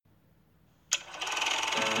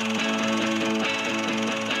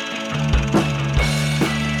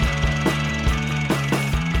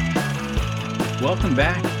welcome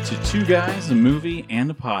back to Two Guys, a Movie,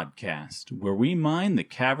 and a Podcast, where we mine the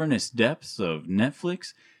cavernous depths of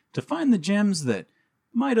Netflix to find the gems that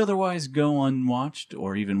might otherwise go unwatched,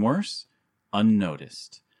 or even worse,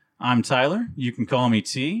 unnoticed. I'm Tyler. You can call me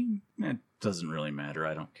T. It doesn't really matter.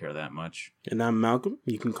 I don't care that much. And I'm Malcolm.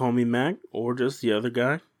 You can call me Mac, or just the other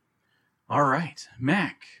guy. All right,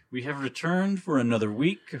 Mac, we have returned for another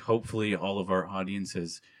week. Hopefully all of our audience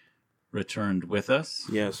has returned with us.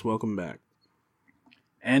 Yes, welcome back.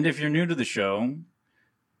 And if you're new to the show,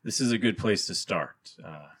 this is a good place to start.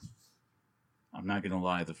 I'm not going to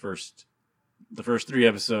lie, the first 3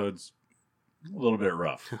 episodes, a little bit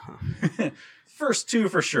rough. First 2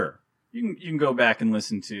 for sure. You can go back and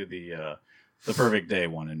listen to the Perfect Day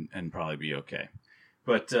one and probably be okay.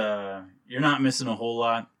 But you're not missing a whole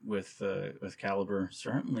lot with Caliber.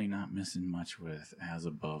 Certainly not missing much with As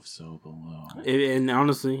Above, So Below. And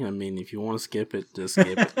honestly, I mean, if you want to skip it, just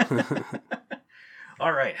skip it.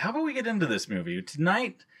 All right, how about we get into this movie?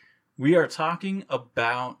 Tonight, we are talking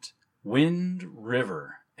about Wind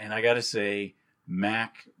River. And I got to say,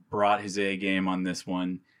 Mac brought his A game on this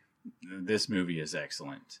one. This movie is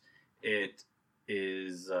excellent. It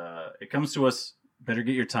comes to us, better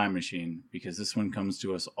get your time machine, because this one comes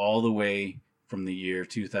to us all the way from the year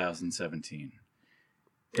 2017.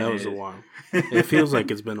 That was a while. It feels like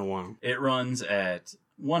it's been a while. It runs at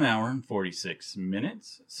 1 hour and 46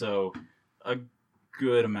 minutes, so a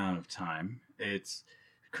good amount of time. It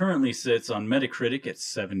currently sits on Metacritic at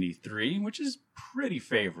 73, which is pretty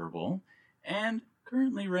favorable, and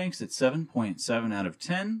currently ranks at 7.7 out of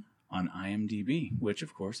 10 on IMDb, which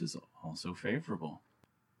of course is also favorable.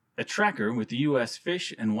 A tracker with the U.S.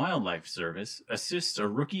 Fish and Wildlife Service assists a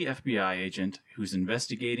rookie FBI agent who's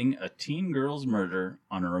investigating a teen girl's murder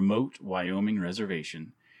on a remote Wyoming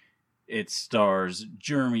reservation. It stars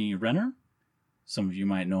Jeremy Renner. Some of you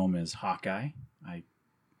might know him as Hawkeye.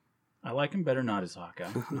 I like him better not as Hawkeye,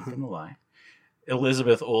 not gonna lie.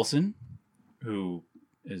 Elizabeth Olsen, who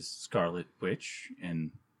is Scarlet Witch in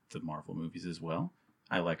the Marvel movies as well.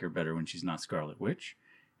 I like her better when she's not Scarlet Witch.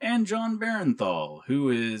 And John Barenthal, who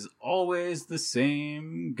is always the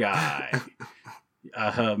same guy.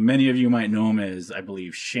 Many of you might know him as, I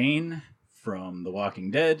believe, Shane from The Walking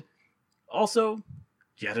Dead. Also,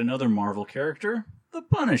 yet another Marvel character, The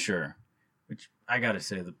Punisher. Which, I gotta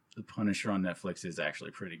say, the Punisher on Netflix is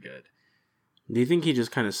actually pretty good. Do you think he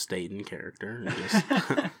just kind of stayed in character?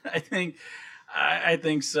 I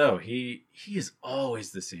think so. He is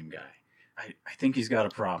always the same guy. I think he's got a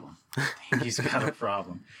problem. He's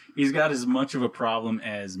got as much of a problem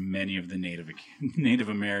as many of the Native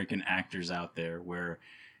American actors out there, where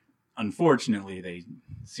unfortunately they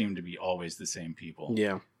seem to be always the same people.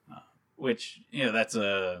 Yeah. Which, that's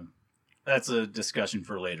a discussion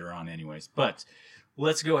for later on anyways. But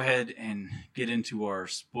let's go ahead and get into our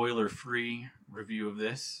spoiler-free review of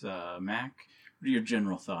this. Mac, what are your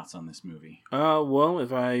general thoughts on this movie? Well,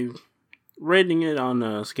 if I rating it on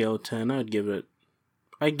a scale of 10, I'd give it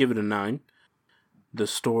a 9.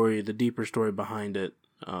 The deeper story behind it,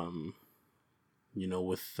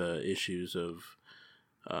 with the issues of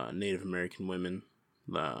Native American women,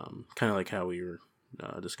 kind of like how we were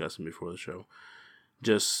discussing before the show,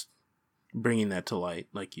 just bringing that to light,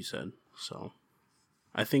 like you said. So,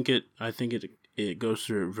 I think it goes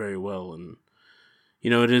through it very well, and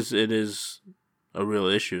it is a real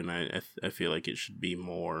issue, and I feel like it should be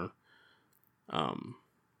more.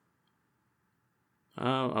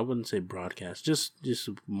 I wouldn't say broadcast, just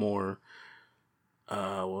more.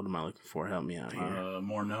 What am I looking for? Help me out here.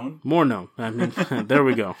 More known. More known. I mean, there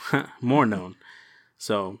we go. More known.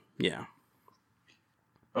 So yeah.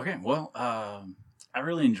 Okay. Well, I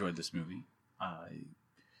really enjoyed this movie.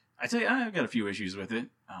 I'd say I've got a few issues with it.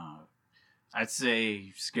 I'd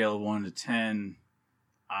say scale of 1 to 10.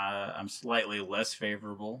 I'm slightly less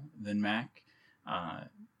favorable than Mac.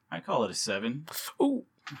 I call it a 7. Ooh.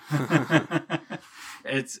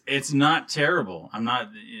 It's not terrible. I'm not.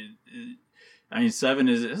 I mean,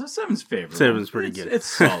 7's favorable. 7's pretty good. It's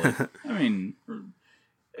solid. I mean,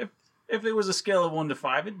 if it was a scale of 1 to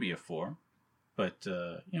 5, it'd be a 4. But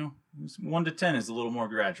 1 to 10 is a little more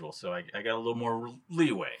gradual, so I got a little more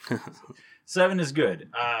leeway. 7 is good.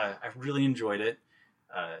 I really enjoyed it.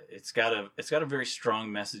 It's got a very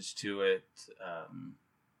strong message to it.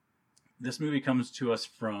 This movie comes to us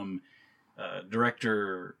from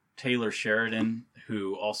director Taylor Sheridan,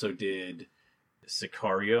 who also did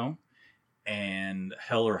Sicario and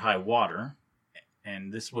Hell or High Water.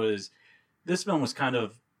 And this film was kind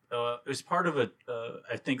of it was part of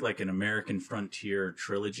I think like an American Frontier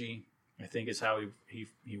trilogy, I think is how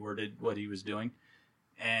he worded what he was doing.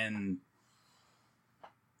 And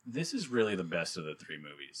this is really the best of the three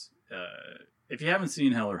movies. If you haven't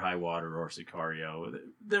seen Hell or High Water or Sicario,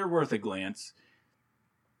 they're worth a glance.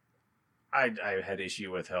 I had issue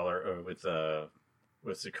with with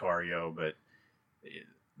Sicario, but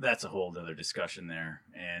that's a whole other discussion there.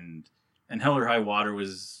 And Hell or High Water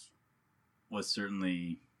was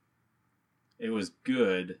certainly, it was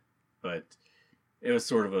good, but it was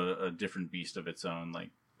sort of a different beast of its own.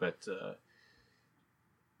 But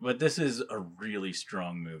this is a really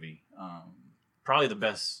strong movie. Probably the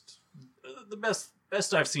best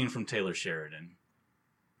I've seen from Taylor Sheridan.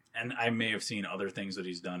 And I may have seen other things that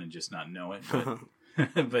he's done and just not know it.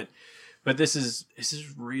 But but this is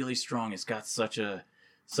really strong. It's got such a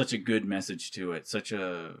good message to it.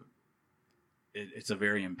 It's a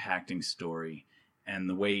very impacting story, and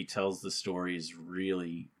the way he tells the story is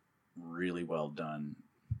really, really well done.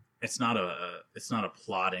 It's not a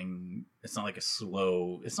plotting. It's not like it's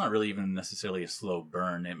not really even necessarily a slow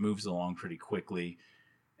burn. It moves along pretty quickly,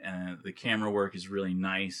 and the camera work is really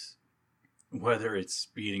nice. Whether it's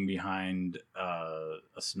speeding behind a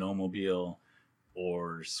snowmobile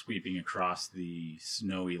or sweeping across the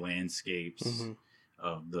snowy landscapes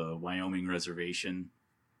of the Wyoming reservation,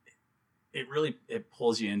 it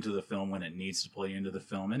pulls you into the film when it needs to pull you into the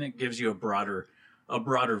film, and it gives you a broader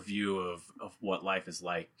view of what life is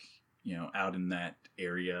like, out in that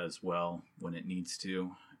area as well when it needs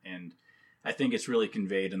to. And I think it's really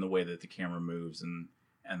conveyed in the way that the camera moves and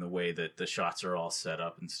the way that the shots are all set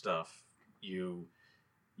up and stuff. You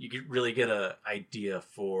really get an idea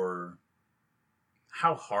for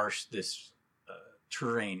how harsh this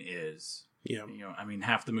terrain is. Yeah. I mean,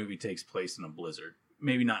 half the movie takes place in a blizzard.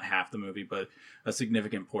 Maybe not half the movie, but a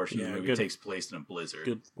significant portion of the movie takes place in a blizzard.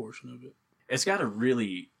 Good portion of it. It's got a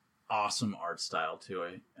really awesome art style to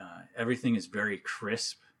it. Everything is very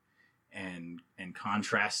crisp and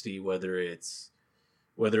contrasty, whether it's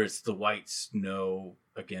the white snow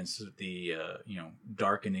against the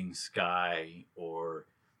darkening sky, or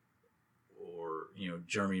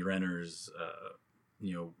Jeremy Renner's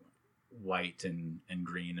white and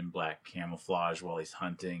green and black camouflage while he's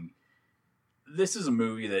hunting. This is a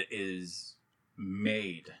movie that is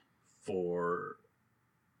made for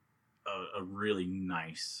a really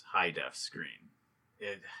nice high def screen.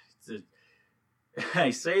 I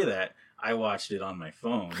say that I watched it on my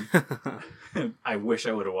phone. I wish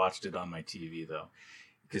I would have watched it on my TV though,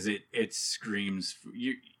 because it screams.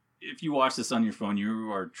 If you watch this on your phone,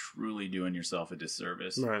 you are truly doing yourself a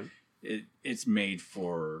disservice. Right. It's made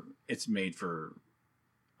for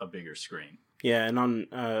a bigger screen. Yeah, and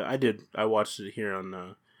I watched it here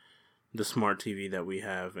on the smart TV that we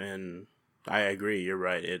have, and I agree. You're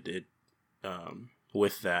right. It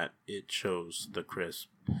with that, it shows the crisp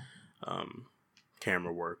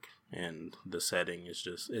camera work, and the setting is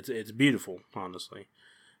just it's beautiful. Honestly,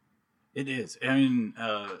 it is. I mean,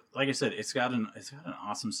 like I said, it's got an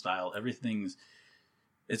awesome style.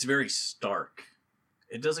 It's very stark.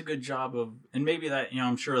 It does a good job of, and maybe that,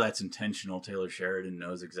 I'm sure that's intentional. Taylor Sheridan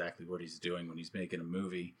knows exactly what he's doing when he's making a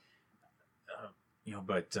movie,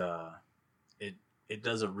 but it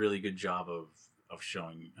does a really good job of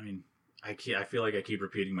showing. I mean, I feel like I keep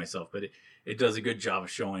repeating myself, but it does a good job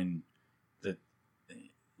of showing that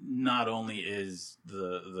not only is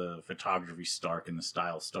the photography stark and the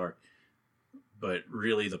style stark, but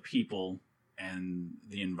really the people and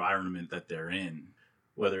the environment that they're in.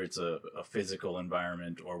 Whether it's a physical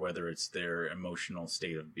environment or whether it's their emotional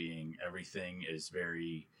state of being, everything is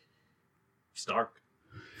very stark.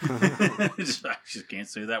 I just can't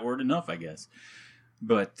say that word enough, I guess.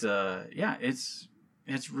 But yeah, it's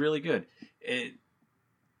really good. It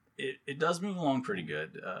does move along pretty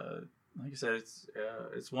good. Like I said,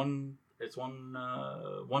 it's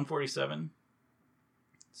 147.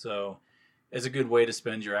 So it's a good way to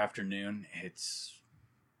spend your afternoon.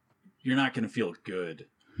 You're not going to feel good.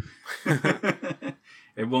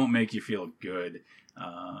 It won't make you feel good.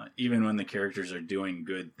 Even when the characters are doing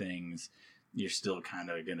good things, you're still kind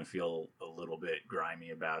of going to feel a little bit grimy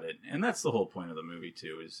about it. And that's the whole point of the movie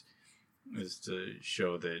too, is to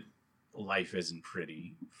show that life isn't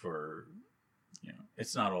pretty for,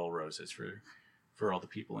 it's not all roses for all the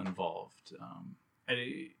people involved.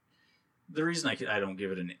 The reason I don't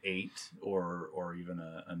give it an 8 or even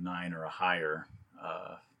a 9 or a higher,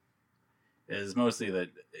 is mostly that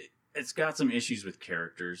it's got some issues with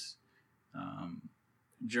characters.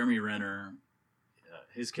 Jeremy Renner,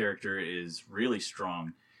 his character is really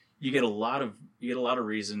strong. You get a lot of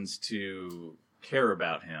reasons to care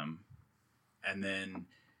about him, and then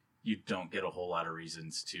you don't get a whole lot of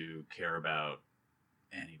reasons to care about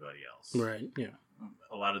anybody else. Right. Yeah.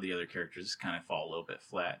 A lot of the other characters kind of fall a little bit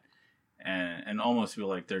flat, and almost feel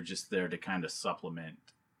like they're just there to kind of supplement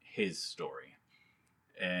his story.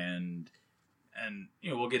 And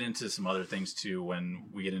we'll get into some other things too when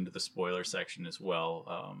we get into the spoiler section as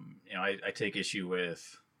well. I take issue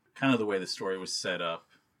with kind of the way the story was set up.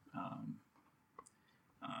 I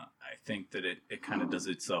think that it kind of does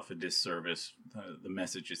itself a disservice, the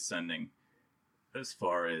message it's sending, as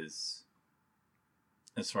far as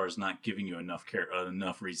not giving you enough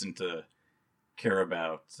reason to care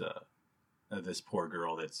about this poor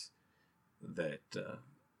girl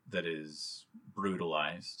that is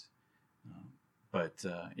brutalized.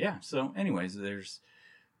 So anyways,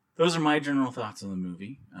 those are my general thoughts on the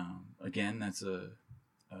movie. Again, that's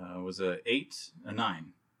was a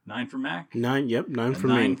 9 for Mac. 9 for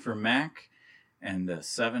me. 9 for Mac, and a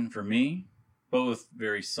 7 for me. Both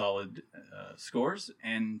very solid scores,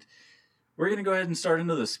 and we're going to go ahead and start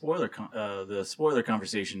into the spoiler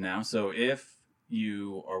conversation now. So if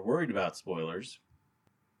you are worried about spoilers,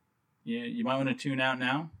 you might want to tune out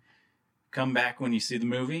now. Come back when you see the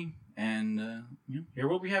movie and hear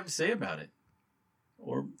what we have to say about it,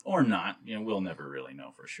 or not. We'll never really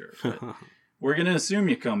know for sure. But we're going to assume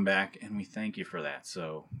you come back, and we thank you for that.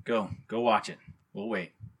 So go watch it. We'll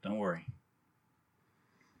wait. Don't worry.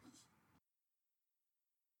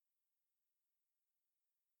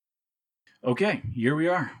 Okay, here we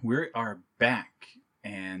are. We are back,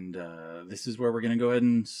 and this is where we're going to go ahead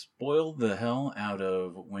and spoil the hell out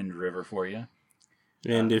of Wind River for you.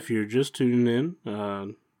 And if you're just tuning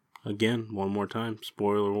in, again, one more time,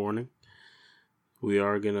 spoiler warning. We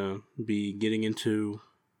are going to be getting into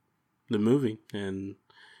the movie and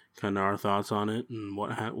kind of our thoughts on it and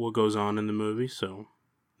what goes on in the movie. So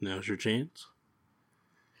now's your chance.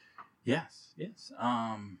 Yes. There's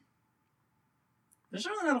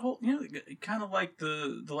really not a whole, kind of like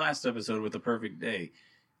the last episode with The Perfect Day.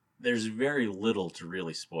 There's very little to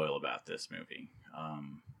really spoil about this movie.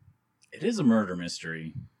 It is a murder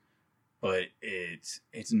mystery, but it's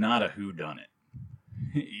not a whodunit.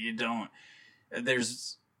 You don't.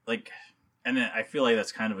 There's and I feel like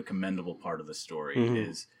that's kind of a commendable part of the story.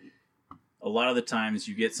 Is a lot of the times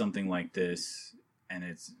you get something like this, and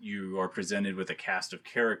you are presented with a cast of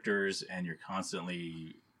characters, and you're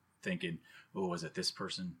constantly thinking, oh, was it this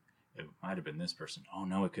person? It might have been this person. Oh,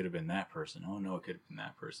 no, it could have been that person. Oh, no, it could have been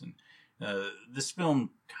that person. This film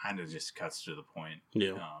kind of just cuts to the point.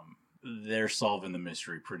 Yeah. They're solving the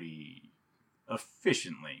mystery pretty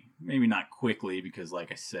efficiently. Maybe not quickly, because,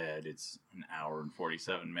 like I said, it's an hour and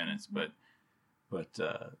 47 minutes. But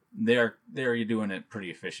they're doing it pretty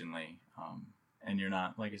efficiently. And you're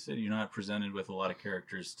not, like I said, you're not presented with a lot of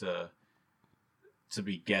characters to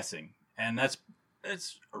be guessing. And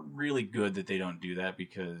it's really good that they don't do that,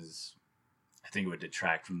 because I think it would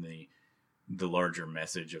detract from the larger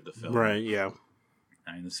message of the film. Right, yeah.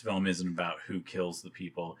 I mean, this film isn't about who kills the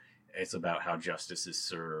people. It's about how justice is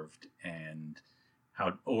served, and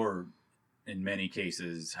or in many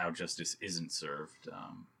cases, how justice isn't served.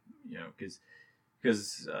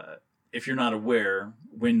 Because if you're not aware,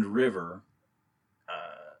 Wind River,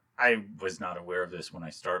 I was not aware of this when I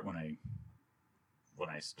started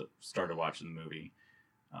watching the movie.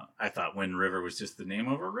 I thought Wind River was just the name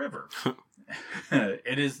of a river.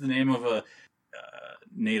 It is the name of a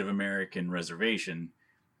Native American reservation,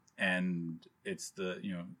 and it's the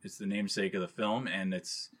namesake of the film, and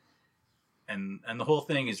and the whole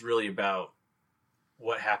thing is really about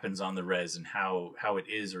what happens on the res and how it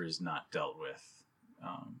is or is not dealt with.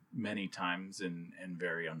 Many times in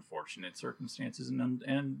very unfortunate circumstances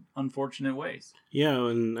and unfortunate ways. Yeah,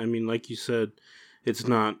 and I mean, like you said, it's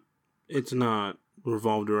not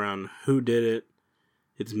revolved around who did it.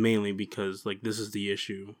 It's mainly because, this is the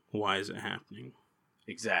issue. Why is it happening?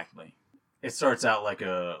 Exactly. It starts out like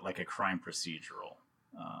a crime procedural,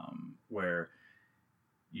 where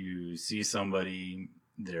you see somebody,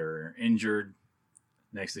 they're injured.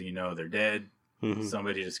 Next thing you know, they're dead. Mm-hmm.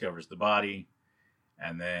 Somebody discovers the body.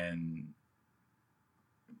 And then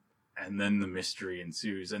the mystery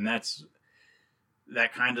ensues, and that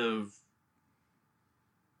kind of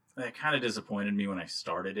disappointed me when I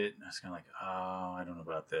started it. I was kind of like, oh, I don't know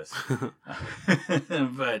about this,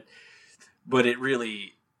 but it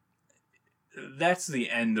really, that's the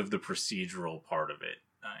end of the procedural part of it.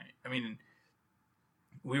 I mean,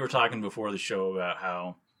 we were talking before the show about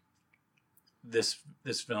how this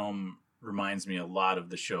film reminds me a lot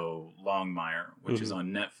of the show Longmire, which is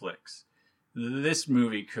on Netflix. This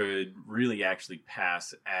movie could really actually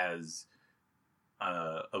pass as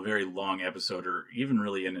a very long episode, or even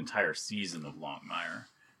really an entire season of Longmire.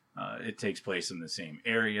 It takes place in the same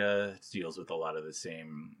area. It deals with a lot of the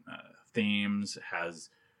same themes. It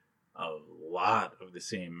has a lot of the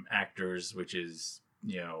same actors, which is,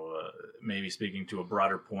 maybe speaking to a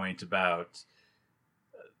broader point about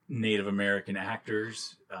Native American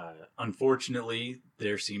actors. Unfortunately,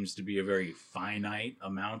 there seems to be a very finite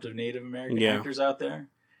amount of Native American actors out there.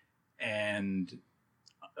 And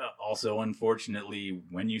also, unfortunately,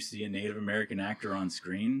 when you see a Native American actor on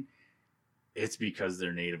screen, it's because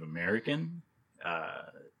they're Native American.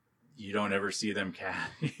 You don't ever see them cast.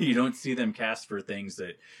 You don't see them cast for things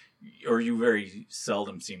that, or you very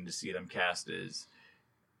seldom seem to see them cast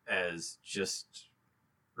as just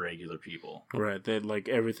regular people. Right. That like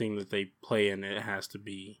everything that they play in it has to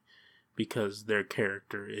be because their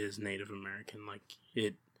character is Native American. Like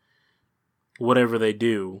it, whatever they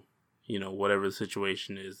do, whatever the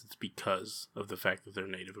situation is, it's because of the fact that they're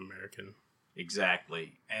Native American.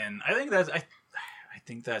 Exactly. And I think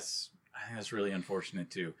that's really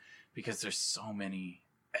unfortunate too, because there's so many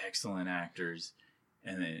excellent actors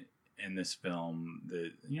in this film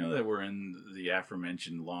that were in the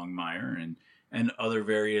aforementioned Longmire and other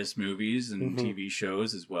various movies and TV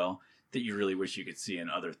shows as well, that you really wish you could see in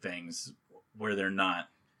other things where they're not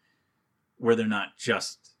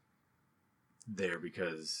just there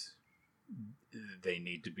because they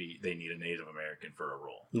need a Native American for a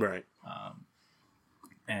role. Right.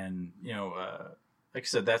 And like I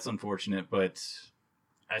said, that's unfortunate, but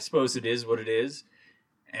I suppose it is what it is.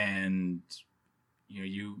 And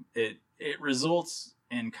it results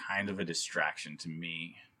in kind of a distraction to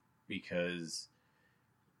me because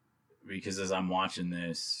as I'm watching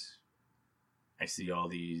this, I see all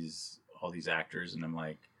these actors, and I'm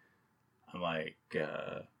like,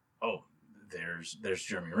 oh, there's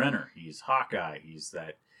Jeremy Renner. He's Hawkeye. He's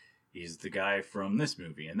the guy from this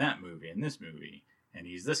movie and that movie and this movie, and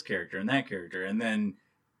he's this character and that character, and then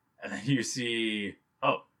you see,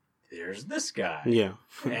 oh, there's this guy. Yeah.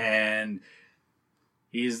 And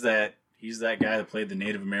he's that guy that played the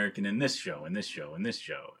Native American in this show.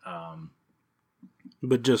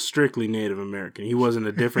 But just strictly Native American. He wasn't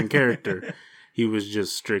a different character. He was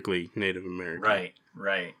just strictly Native American.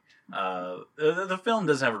 Right. The film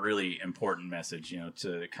does have a really important message,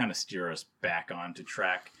 to kind of steer us back onto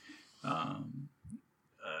track.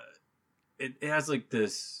 It has like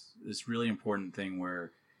this really important thing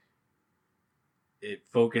where it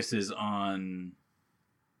focuses on,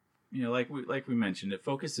 like we mentioned, it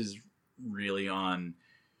focuses really on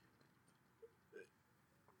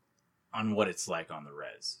what it's like on the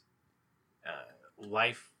res.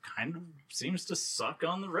 Life kind of seems to suck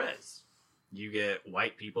on the res. You get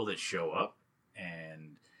white people that show up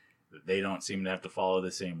and they don't seem to have to follow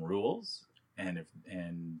the same rules, and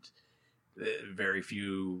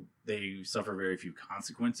they suffer very few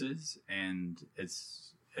consequences, and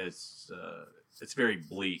it's very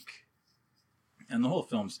bleak. And the whole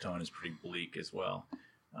film's tone is pretty bleak as well.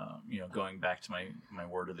 Going back to my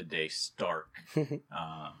word of the day, stark.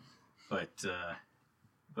 But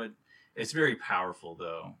it's very powerful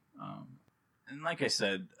though. And like I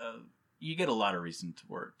said, you get a lot of reason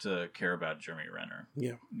to care about Jeremy Renner.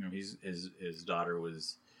 Yeah. His daughter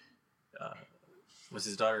was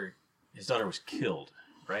his daughter was killed,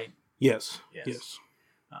 right? Yes.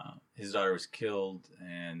 His daughter was killed,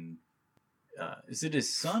 and is it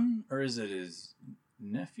his son or is it his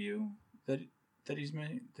nephew that he's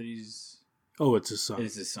made? Oh, it's his son.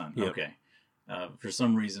 It's his son. Yep. Okay. For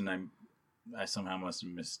some reason, I somehow must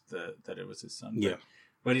have missed that it was his son. Yeah.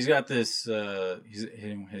 But he's got this.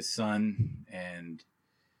 His son, and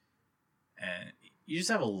you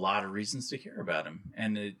just have a lot of reasons to care about him,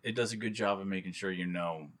 and it does a good job of making sure you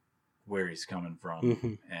know where he's coming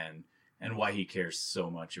from and why he cares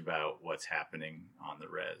so much about what's happening on the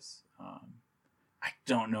res. I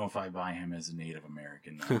don't know if I buy him as a Native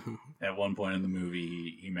American, though. At one point in the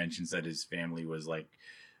movie, he mentions that his family was like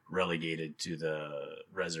relegated to the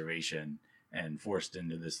reservation and forced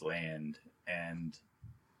into this land, and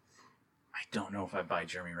I don't know if I buy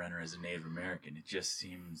Jeremy Renner as a Native American. It just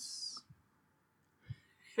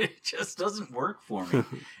doesn't work for me.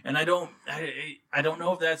 And I don't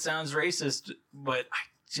know if that sounds racist, but I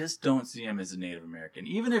just don't see him as a Native American.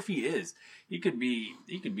 Even if he is, he could be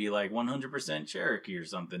like 100% Cherokee or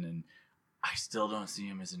something, and I still don't see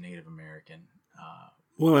him as a Native American.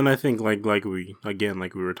 Well, and I think like we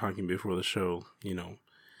were talking before the show,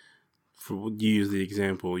 for you use the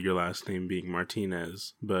example, your last name being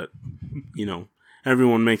Martinez, but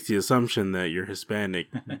everyone makes the assumption that you're Hispanic,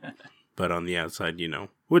 but on the outside,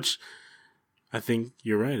 which I think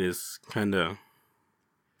you're right is kind of,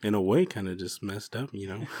 in a way, kind of just messed up,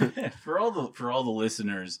 For all the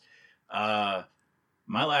listeners, my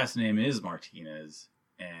last name is Martinez,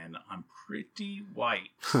 and I'm pretty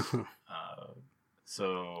white.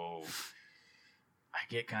 So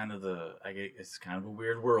it's kind of a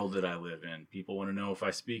weird world that I live in. People want to know if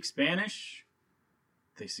I speak Spanish.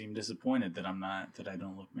 They seem disappointed that I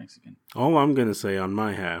don't look Mexican. All I'm going to say on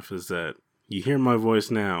my half is that you hear my voice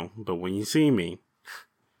now, but when you see me,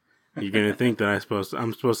 you're going to think that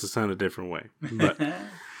I'm supposed to sound a different way. But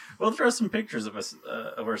we'll throw some pictures of us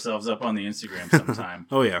of ourselves up on the Instagram sometime.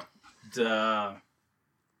 Oh yeah.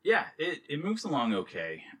 Yeah, it moves along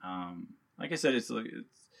okay. Like I said, it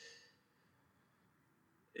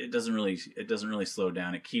doesn't really slow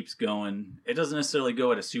down. It keeps going. It doesn't necessarily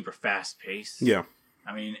go at a super fast pace. Yeah.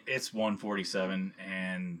 I mean, it's 147,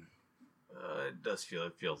 and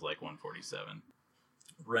it feels like 147.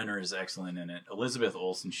 Renner is excellent in it. Elizabeth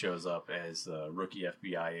Olsen shows up as a rookie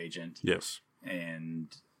FBI agent. Yes. And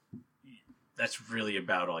that's really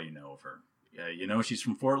about all you know of her. You know she's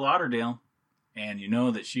from Fort Lauderdale, and you know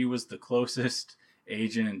that she was the closest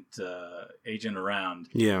agent around.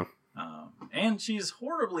 Yeah. And she's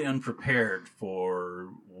horribly unprepared for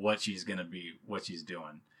what she's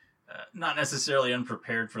doing. Not necessarily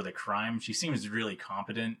unprepared for the crime. She seems really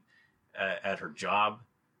competent at her job,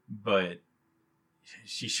 but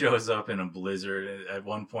she shows up in a blizzard. At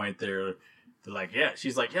one point, they're like,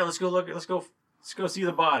 she's like, let's go see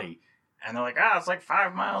the body. And they're like, it's like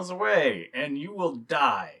 5 miles away, and you will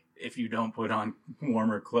die if you don't put on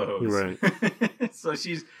warmer clothes. Right. So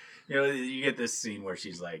she's, you get this scene where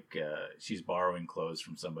she's like, she's borrowing clothes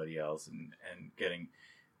from somebody else and getting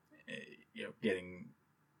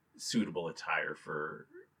suitable attire for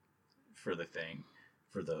the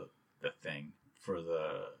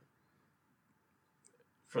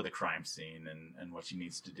crime scene and what she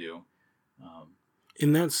needs to do.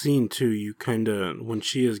 In that scene too, you kind of, when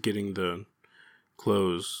she is getting the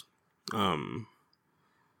clothes,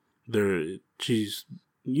 she's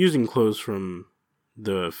using clothes from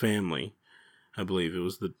the family. I believe it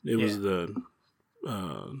was the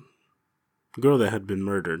girl that had been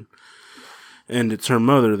murdered, and it's her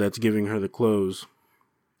mother that's giving her the clothes,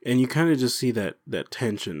 and you kind of just see that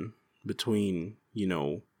tension between,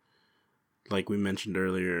 like we mentioned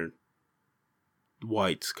earlier,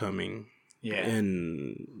 whites coming,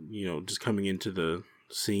 and just coming into the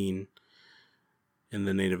scene, and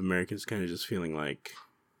the Native Americans kind of just feeling like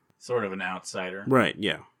sort of an outsider, right?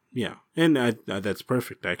 Yeah, and that's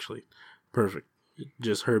perfect, actually, perfect.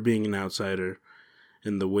 Just her being an outsider,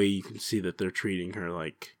 and the way you can see that they're treating her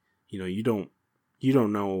like, you don't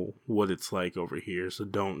know what it's like over here, so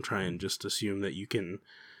don't try and just assume that you can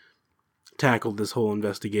tackle this whole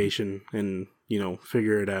investigation and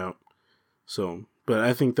figure it out. So, but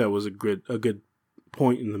I think that was a good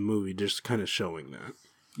point in the movie, just kind of showing that.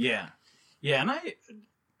 Yeah, and I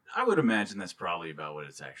would imagine that's probably about what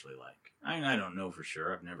it's actually like. I mean, I don't know for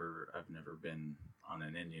sure. I've never been on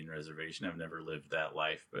an Indian reservation. I've never lived that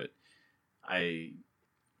life, but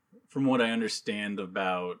from what I understand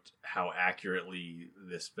about how accurately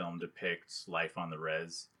this film depicts life on the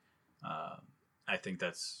res, I think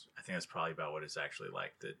that's probably about what it's actually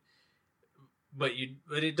like. But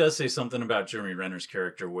it does say something about Jeremy Renner's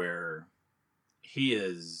character where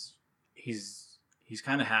he's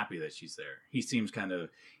kind of happy that she's there. He seems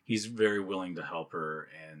he's very willing to help her,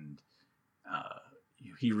 and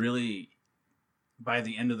he really, by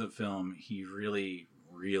the end of the film, he really,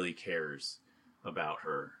 really cares about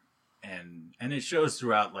her. And it shows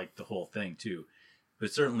throughout like the whole thing too,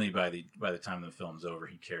 but certainly by the time the film's over,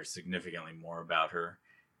 he cares significantly more about her,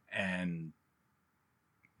 and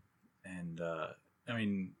I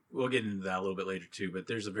mean, we'll get into that a little bit later too. But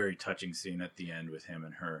there's a very touching scene at the end with him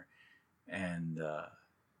and her, and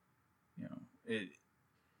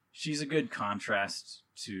she's a good contrast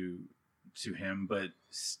to him, but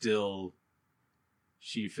still,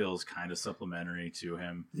 she feels kind of supplementary to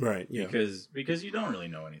him, right? Yeah, because you don't really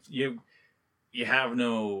know anything. You have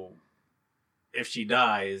no. If she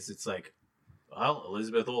dies, it's like, well,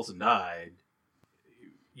 Elizabeth Olsen died.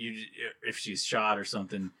 If she's shot or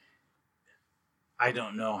something, I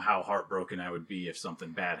don't know how heartbroken I would be if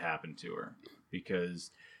something bad happened to her, because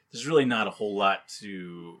there's really not a whole lot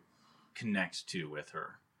to connect to with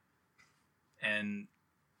her, and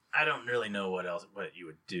I don't really know what you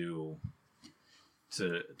would do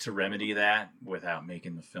to remedy that without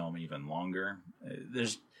making the film even longer.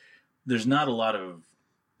 There's not a lot of,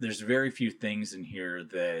 there's very few things in here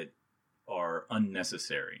that are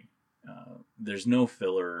unnecessary. There's no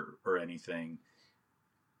filler or anything,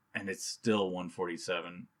 and it's still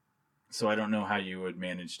 147. So I don't know how you would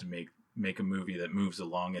manage to make a movie that moves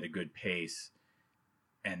along at a good pace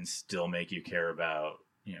and still make you care about,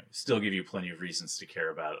 still give you plenty of reasons to care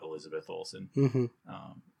about Elizabeth Olsen. Mm-hmm.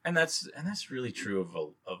 And that's really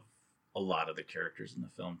true of a lot of the characters in the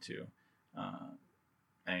film too. I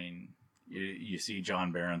mean, you see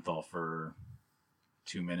John Barenthal for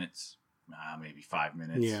 2 minutes, maybe 5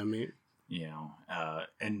 minutes. Yeah, you know,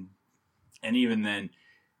 and even then,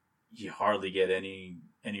 you hardly get any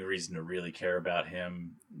reason to really care about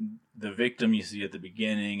him. The victim you see at the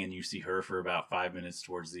beginning, and you see her for about 5 minutes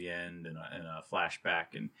towards the end, and a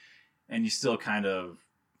flashback, and you still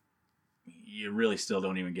you really still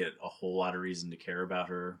don't even get a whole lot of reason to care about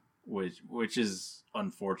her, which is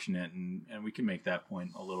unfortunate, and we can make that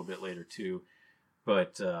point a little bit later too.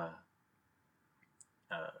 But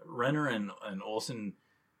Renner and Olsen,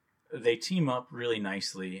 they team up really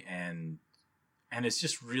nicely, and it's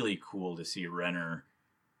just really cool to see Renner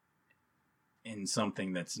in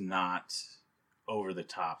something that's not over the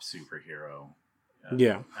top superhero.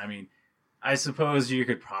 Yeah. I mean, I suppose you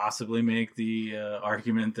could possibly make the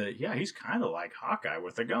argument that, yeah, he's kind of like Hawkeye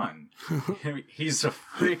with a gun. He's a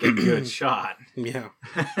freaking good shot. Yeah.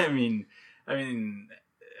 I mean,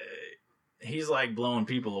 he's like blowing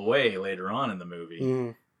people away later on in the movie.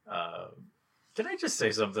 Mm. Can I just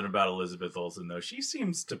say something about Elizabeth Olsen, though? She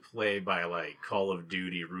seems to play by, like, Call of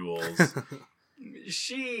Duty rules.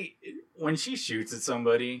 When she shoots at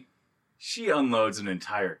somebody, she unloads an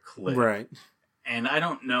entire clip. Right. And I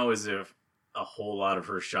don't know as if a whole lot of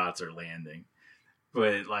her shots are landing.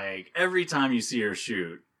 But, like, every time you see her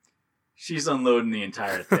shoot, she's unloading the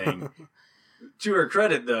entire thing. To her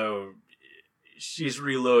credit, though, she's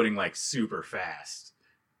reloading, like, super fast.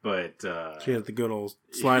 But she has the good old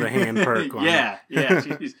sleight of hand perk on yeah,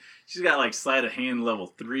 she's got like sleight of hand level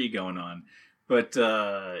 3 going on. But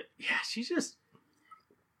she just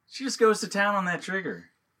goes to town on that trigger,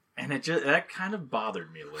 and that kind of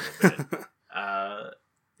bothered me a little bit.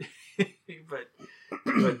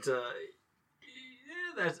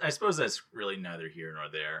 I suppose that's really neither here nor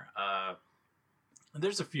there.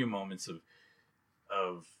 There's a few moments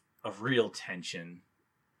of real tension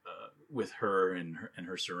with her and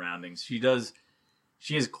her surroundings. She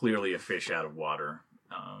is clearly a fish out of water.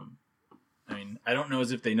 I mean, I don't know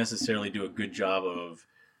as if they necessarily do a good job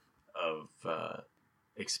of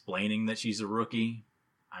explaining that she's a rookie.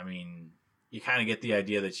 I mean, you kind of get the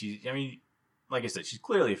idea that like I said, she's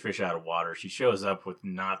clearly a fish out of water. She shows up with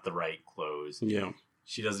not the right clothes. Yeah.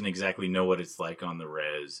 She doesn't exactly know what it's like on the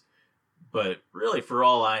res. But really, for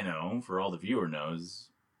all I know, for all the viewer knows,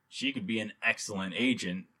 she could be an excellent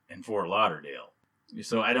agent in Fort Lauderdale.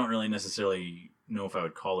 So I don't really necessarily know if I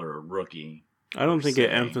would call her a rookie. I don't think it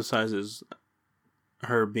emphasizes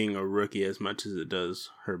her being a rookie as much as it does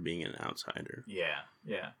her being an outsider. Yeah.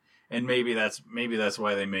 And maybe that's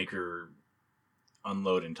why they make her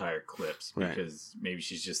unload entire clips, because maybe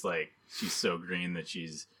she's just like, she's so green that she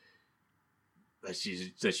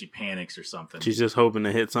panics or something. She's just hoping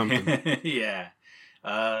to hit something. Yeah.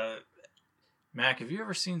 Mac, have you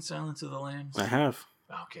ever seen Silence of the Lambs? I have.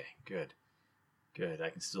 Okay, good. I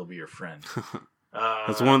can still be your friend.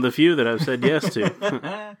 That's one of the few that I've said yes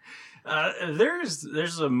to.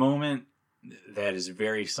 There's a moment that is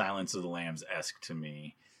very Silence of the Lambs-esque to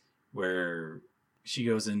me, where she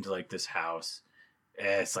goes into like this house.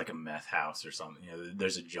 It's like a meth house or something. You know,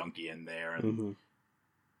 there's a junkie in there, and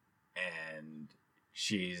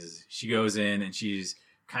she goes in and she's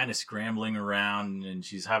kind of scrambling around, and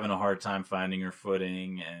she's having a hard time finding her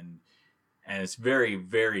footing, and it's very,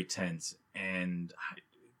 very tense. And I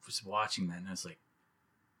was watching that, and I was like,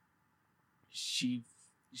 she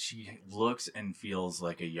looks and feels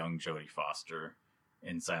like a young Jodie Foster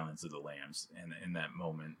in Silence of the Lambs, and in that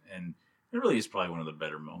moment, and it really is probably one of the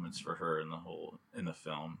better moments for her in the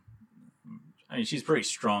film. I mean, she's pretty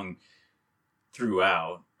strong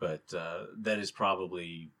throughout, but that's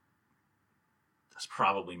probably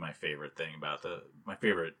my favorite thing about my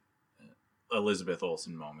favorite Elizabeth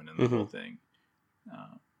Olsen moment in the whole thing.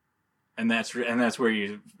 And that's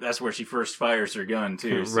where she first fires her gun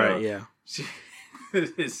too. So right. Yeah.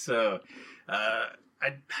 So,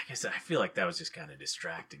 like I said, I feel like that was just kind of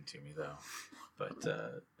distracting to me though.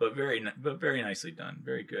 But very nicely done.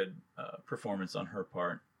 Very good performance on her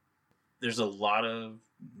part. There's a lot of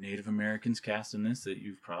Native Americans cast in this that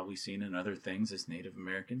you've probably seen in other things as Native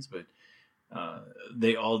Americans, but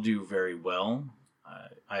they all do very well.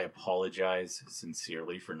 I apologize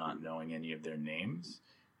sincerely for not knowing any of their names.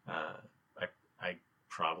 I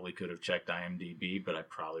probably could have checked IMDb, but I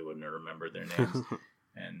probably wouldn't have remembered their names.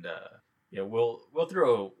 And I'll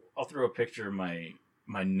throw a picture of my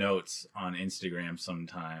notes on Instagram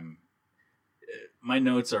sometime. My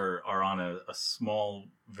notes are on a small,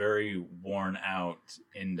 very worn out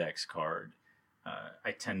index card.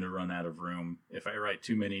 I tend to run out of room if I write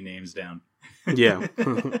too many names down. Yeah.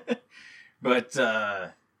 But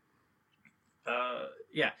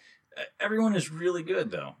Yeah, everyone is really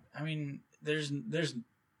good though. I mean, there's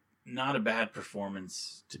not a bad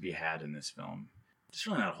performance to be had in this film. There's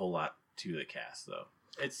really not a whole lot to the cast though.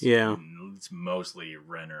 It's mostly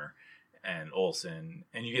Renner and Olsen,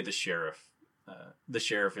 and you get the sheriff. The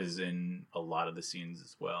sheriff is in a lot of the scenes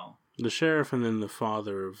as well. The sheriff, and then the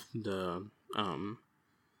father of the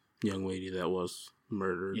young lady that was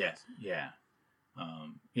murdered. Yes, yeah.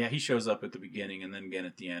 He shows up at the beginning and then again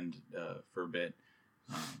at the end for a bit.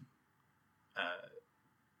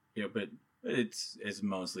 But it's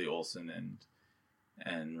mostly Olsen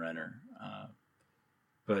and Renner.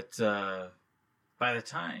 But by the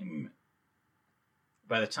time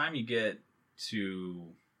you get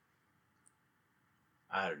to,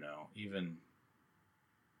 I don't know, even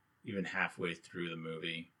halfway through the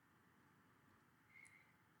movie,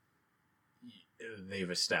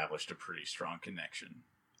 they've established a pretty strong connection.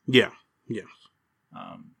 Yeah.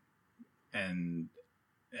 And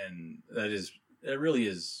that really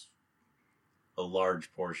is a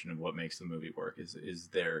large portion of what makes the movie work is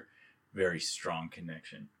their very strong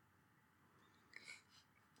connection.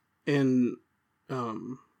 And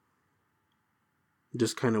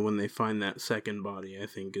just kind of when they find that second body, I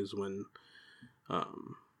think is when,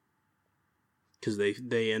 because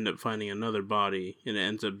they end up finding another body, and it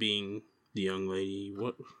ends up being the young lady.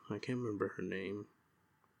 What, I can't remember her name.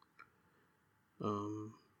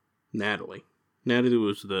 Natalie. Natalie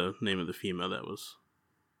was the name of the female that was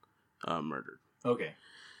murdered. Okay.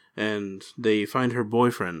 And they find her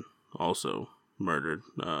boyfriend also murdered.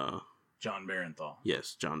 John Barenthal.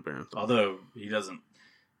 Yes, John Barenthal. Although he doesn't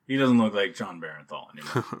look like John Barenthal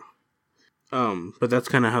anymore. But that's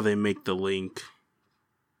kind of how they make the link,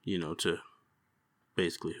 to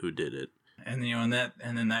basically who did it. And then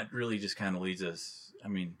that really just kind of leads us. I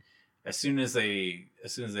mean, as soon as they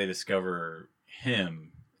discover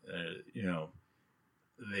him,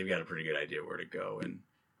 they've got a pretty good idea where to go,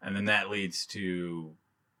 and then that leads to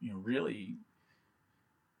really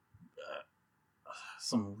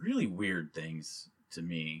some really weird things to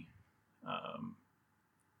me. I'm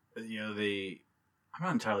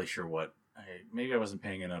not entirely sure what. Maybe I wasn't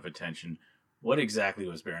paying enough attention. What exactly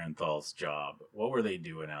was Barenthal's job? What were they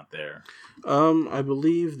doing out there? I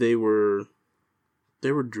believe they were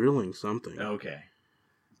drilling something. Okay.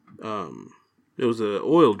 It was an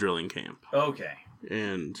oil drilling camp. Okay.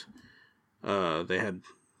 And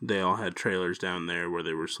they all had trailers down there where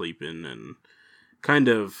they were sleeping, and kind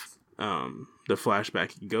of the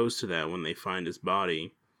flashback goes to that when they find his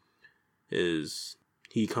body is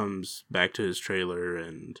he comes back to his trailer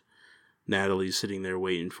and Natalie's sitting there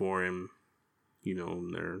waiting for him.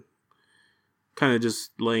 And they're kind of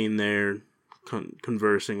just laying there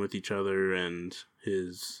conversing with each other, and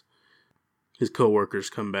his co-workers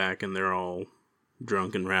come back and they're all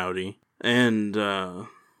drunk and rowdy, and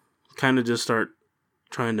kind of just start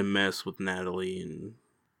trying to mess with Natalie, and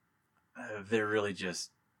they're really just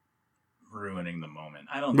ruining the moment.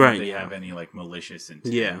 I don't think they have any malicious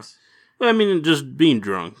intent. Yeah. I mean, just being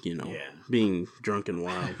drunk, Yeah. Being drunk and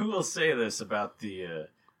wild. I will say this about the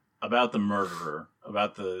murderer,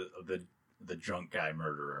 about the drunk guy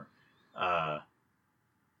murderer. That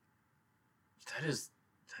is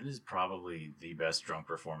probably the best drunk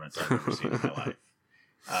performance I've ever seen in my life.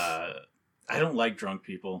 I don't like drunk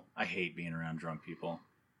people. I hate being around drunk people,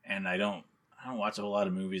 and I don't watch a whole lot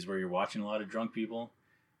of movies where you're watching a lot of drunk people.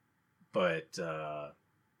 But that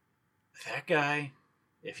guy,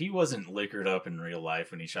 if he wasn't liquored up in real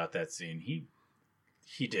life when he shot that scene,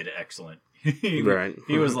 he did excellent. Right.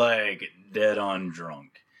 He was dead on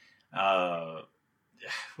drunk,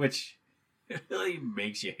 which really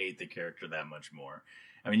makes you hate the character that much more.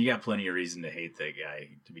 I mean, you got plenty of reason to hate that guy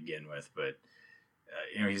to begin with, but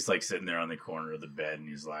he's sitting there on the corner of the bed, and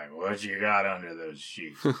he's like, "What you got under those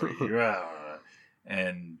sheets?"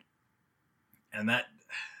 and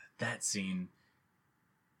that scene.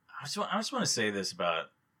 I just want to say this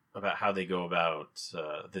about how they go about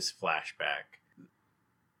this flashback.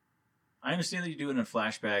 I understand that you do it in a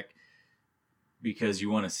flashback because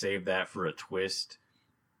you want to save that for a twist,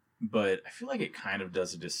 but I feel like it kind of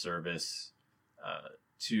does a disservice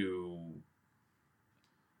to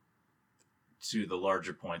the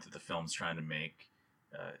larger point that the film's trying to make.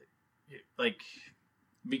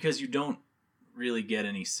 Because you don't really get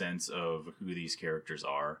any sense of who these characters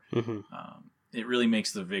are. Mm-hmm. It really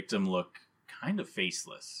makes the victim look kind of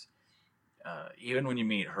faceless. Even when you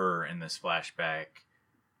meet her in this flashback,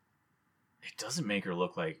 it doesn't make her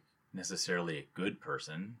look like necessarily a good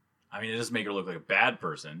person. I mean, it doesn't make her look like a bad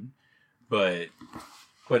person, but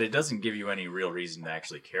it doesn't give you any real reason to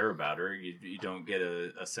actually care about her. You don't get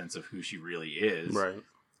a sense of who she really is. Right.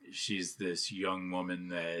 she's this young woman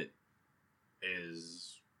that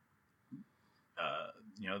is,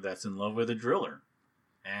 that's in love with a driller,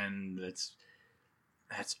 and that's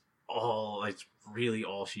all. It's really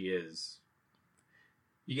all she is.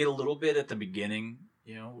 You get a little bit at the beginning,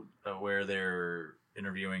 where they're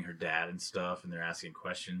interviewing her dad and stuff, and they're asking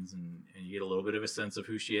questions, and you get a little bit of a sense of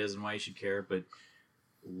who she is and why you should care. But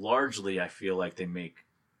largely, I feel like they make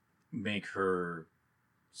her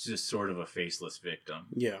just sort of a faceless victim.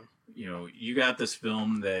 Yeah. You got this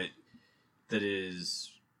film that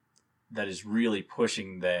is really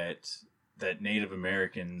pushing that Native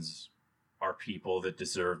Americans are people that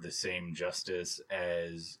deserve the same justice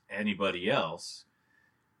as anybody else,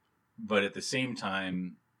 but at the same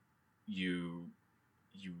time, you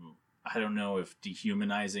I don't know if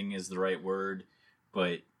dehumanizing is the right word,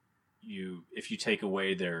 but if you take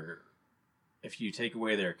away their character, if you take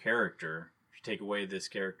away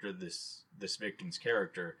this victim's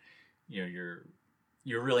character, you're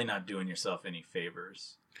really not doing yourself any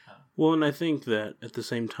favors. Well, and I think that at the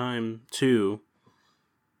same time too,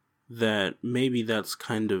 that maybe that's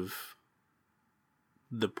kind of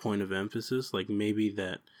the point of emphasis. Like maybe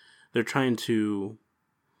that they're trying to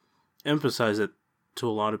emphasize that to a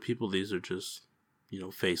lot of people, these are just,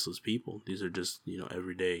 faceless people. These are just,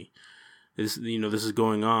 everyday. This is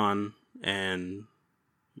going on, and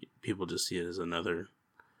people just see it as another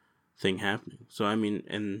thing happening. So, I mean,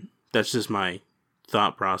 and that's just my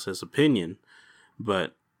thought process opinion,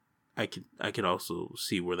 but I could also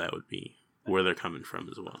see where that would be, where they're coming from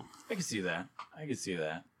as well. I can see that. I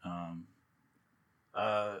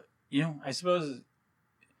suppose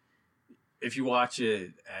if you watch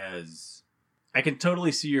it as, I can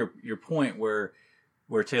totally see your point where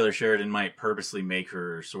Taylor Sheridan might purposely make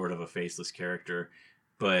her sort of a faceless character,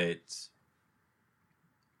 but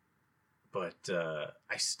I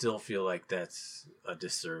still feel like that's a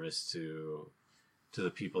disservice to the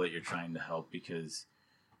people that you're trying to help, because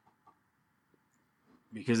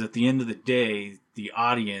at the end of the day, the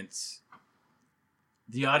audience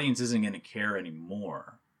isn't going to care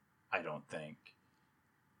anymore, I don't think,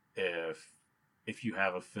 if you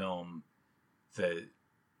have a film that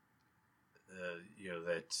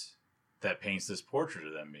that paints this portrait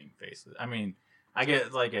of them being faceless. I mean, I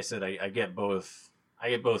get, like I said, I get both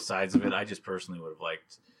sides of it. I personally would have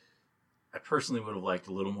liked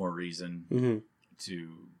a little more reason to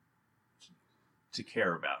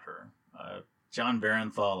care about her. John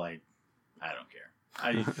Barenthal, I don't care.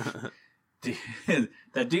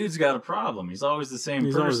 That dude's got a problem. He's always the same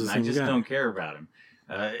person. I just don't care about him.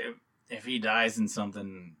 If he dies in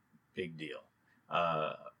something, big deal.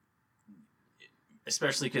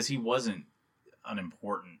 Especially because he wasn't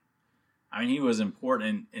unimportant. I mean, he was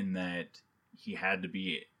important in that he had to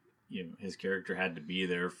be, his character had to be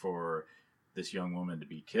there for this young woman to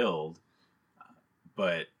be killed.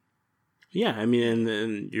 But yeah, I mean,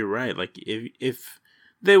 and you're right. Like if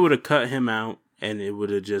they would have cut him out and it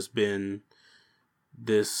would have just been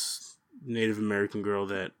this Native American girl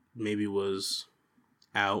that maybe was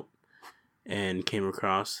out and came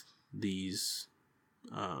across these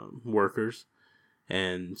workers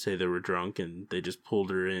and say they were drunk and they just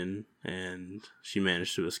pulled her in and she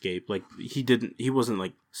managed to escape. Like he wasn't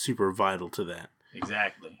like super vital to that.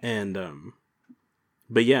 Exactly. And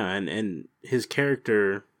but yeah, and his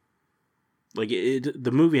character, like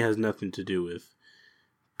the movie has nothing to do with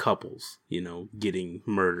couples, getting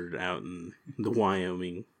murdered out in the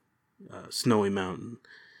Wyoming snowy mountain.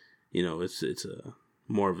 It's a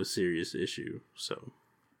more of a serious issue. So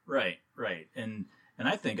right, and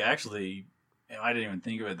I think actually, I didn't even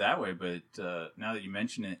think of it that way, but now that you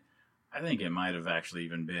mention it, I think it might have actually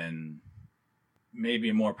even been maybe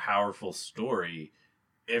a more powerful story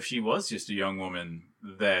if she was just a young woman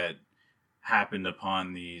that happened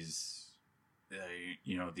upon these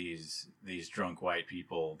drunk white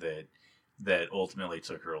people that ultimately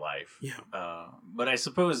took her life. Yeah. But I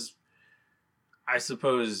suppose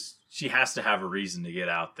she has to have a reason to get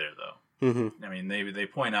out there, though. Mm-hmm. I mean, they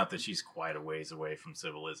point out that she's quite a ways away from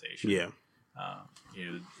civilization. Yeah.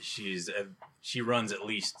 She runs at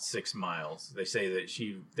least 6 miles. They say that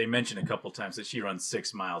they mention a couple times that she runs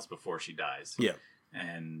 6 miles before she dies. Yeah.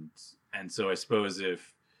 And so I suppose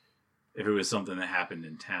if it was something that happened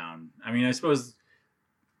in town, I mean, I suppose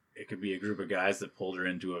it could be a group of guys that pulled her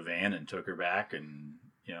into a van and took her back, and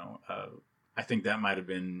I think that might have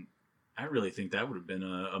been. I really think that would have been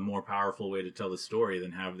a more powerful way to tell the story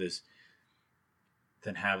than have this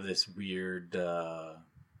weird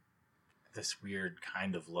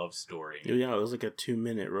kind of love story. Yeah, it was like a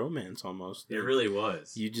 2-minute romance almost. It really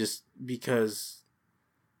was. You just, because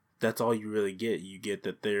that's all you really get. You get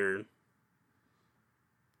that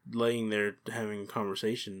laying there having a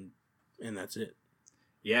conversation, and that's it.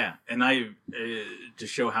 Yeah, and to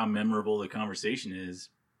show how memorable the conversation is,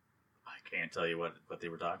 I can't tell you what they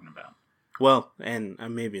were talking about. Well, and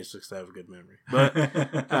maybe it's just I have a good memory, but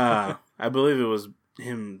I believe it was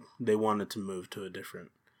him. They wanted to move to a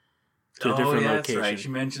different location. That's right. She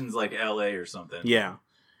mentions like L.A. or something. Yeah,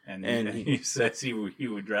 and he says he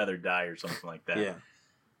would rather die or something like that. Yeah,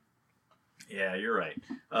 yeah, you're right.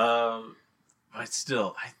 But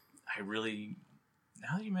still, I really,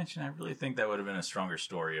 now that you mention, I really think that would have been a stronger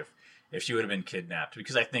story if she would have been kidnapped,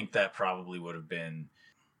 because I think that probably would have been.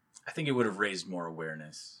 I think it would have raised more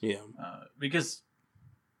awareness. Yeah. Because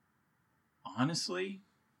honestly,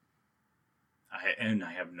 I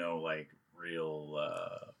have no real.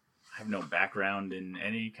 I have no background in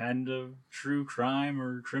any kind of true crime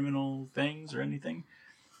or criminal things or anything,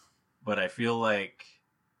 but I feel like,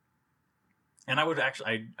 and I would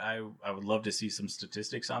actually, I would love to see some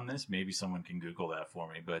statistics on this. Maybe someone can Google that for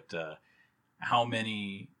me. But how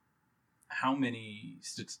many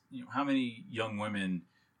young women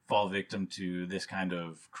fall victim to this kind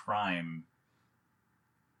of crime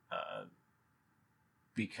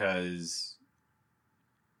because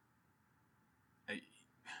I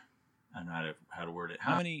don't know how to word it.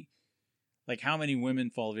 How many women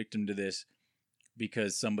fall victim to this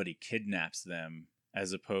because somebody kidnaps them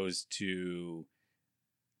as opposed to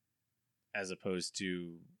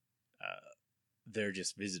they're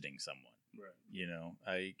just visiting someone, right? You know,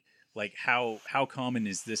 how common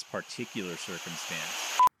is this particular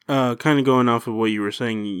circumstance? Kind of going off of what you were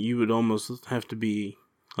saying, you would almost have to be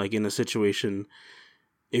like in a situation.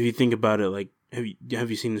 If you think about it, like have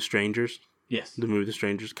you seen The Strangers? Yes, the movie The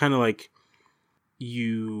Strangers. Kind of like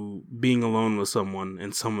you being alone with someone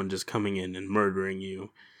and someone just coming in and murdering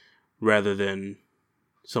you, rather than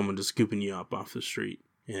someone just scooping you up off the street.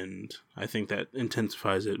 And I think that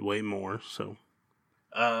intensifies it way more. So,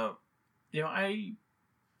 the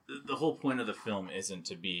whole point of the film isn't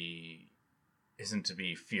to be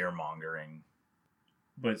fear mongering,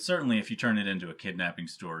 but certainly if you turn it into a kidnapping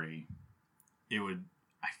story, it would.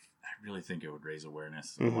 I really think it would raise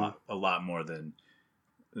awareness a lot more than.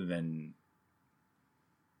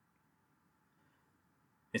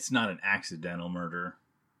 It's not an accidental murder,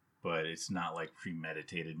 but it's not like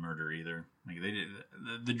premeditated murder either. Like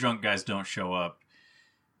the drunk guys don't show up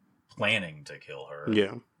planning to kill her.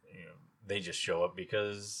 Yeah, they just show up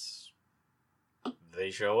because they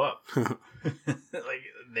show up.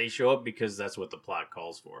 They show up because that's what the plot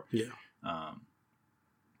calls for. Yeah.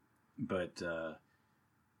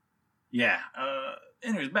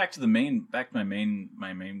 Anyways, back to my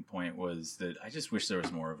main point was that I just wish there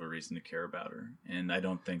was more of a reason to care about her, and I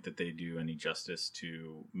don't think that they do any justice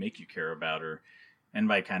to make you care about her, and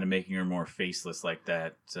by kind of making her more faceless like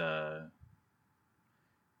that, I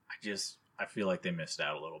feel like they missed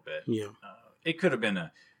out a little bit. Yeah. It could have been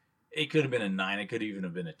a 9. It could even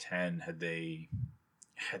have been a 10 had they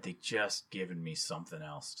just given me something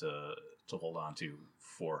else to hold on to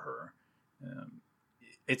for her.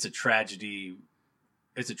 It's a tragedy.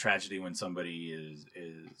 It's a tragedy when somebody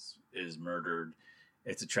is murdered.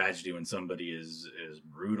 It's a tragedy when somebody is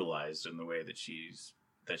brutalized in the way that she's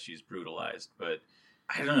brutalized. But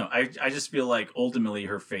I don't know. I just feel like ultimately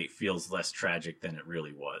her fate feels less tragic than it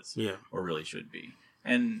really was. Yeah. Or really should be.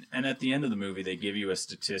 And at the end of the movie, they give you a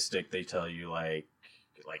statistic. They tell you like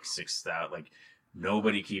 6,000. Like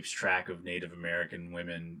nobody keeps track of Native American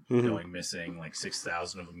women going missing. Like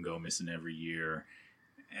 6,000 of them go missing every year,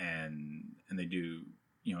 and they do,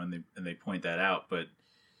 and they point that out. But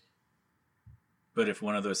if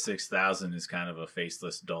one of those 6,000 is kind of a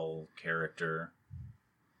faceless, dull character,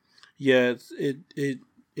 yeah,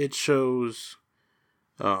 it shows.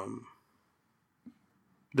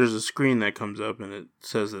 There's a screen that comes up and it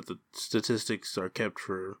says that the statistics are kept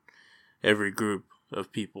for every group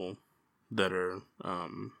of people that are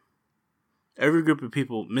every group of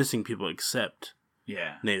people, missing people except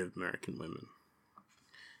Native American women,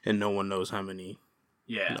 and no one knows how many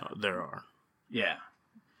there are.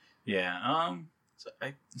 So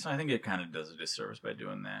I think it kind of does a disservice by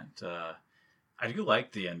doing that. I do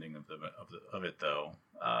like the ending of it though.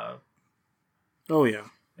 Oh yeah.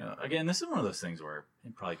 Again, this is one of those things where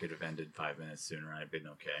it probably could have ended 5 minutes sooner and I'd been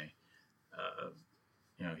okay.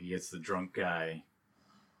 He gets the drunk guy.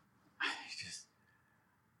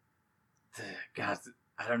 God,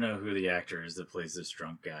 I don't know who the actor is that plays this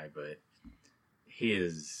drunk guy, but he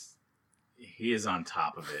is on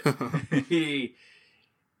top of it.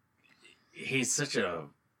 He's such a.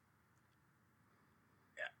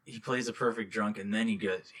 He plays a perfect drunk, and then he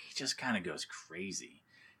just kind of goes crazy.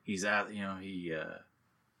 He's out,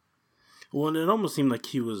 Well, and it almost seemed like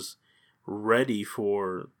he was ready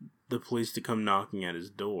for the police to come knocking at his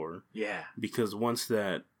door. Yeah. Because once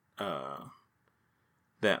that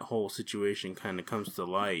whole situation kind of comes to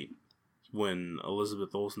light, when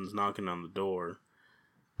Elizabeth Olsen's knocking on the door,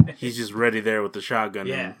 he's just ready there with the shotgun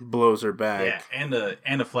and blows her back. Yeah,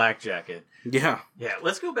 and a flak jacket. Yeah. Yeah,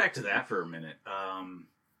 let's go back to that for a minute.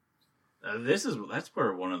 That is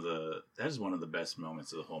one of the best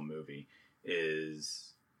moments of the whole movie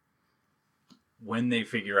is when they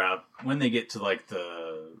get to like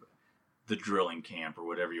the drilling camp or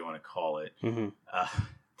whatever you want to call it. Mm-hmm.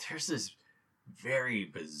 There's this very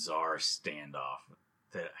bizarre standoff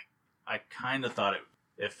that I kind of thought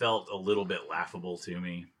it felt a little bit laughable to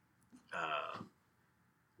me,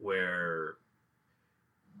 where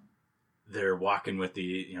they're walking with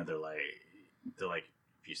they're like,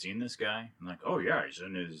 have you seen this guy? I'm like, oh yeah,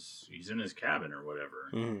 he's in his cabin or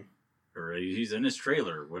whatever, or he's in his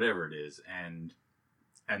trailer, whatever it is, and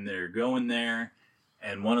they're going there,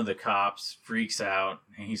 and one of the cops freaks out,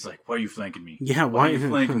 and he's like, why are you flanking me? Yeah, why are you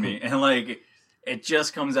flanking me? And like, it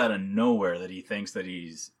just comes out of nowhere that he thinks that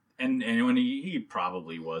he's, and when he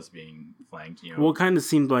probably was being flanked, Well, it kind of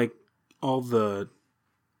seemed like all the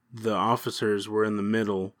officers were in the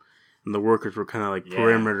middle, and the workers were kind of like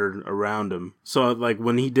perimetered around him. So, like,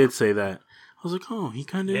 when he did say that, I was like, oh, he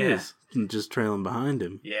kind of is just trailing behind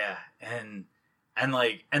him. Yeah, and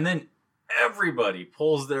then everybody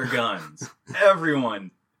pulls their guns.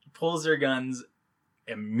 Everyone pulls their guns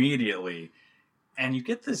immediately, and you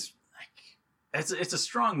get this, like, it's a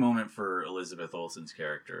strong moment for Elizabeth Olsen's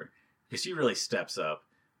character, because she really steps up.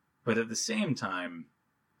 But at the same time,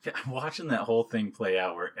 watching that whole thing play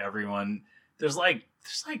out where everyone... There's like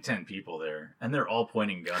 10 people there, and they're all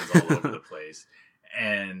pointing guns all over the place.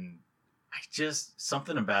 And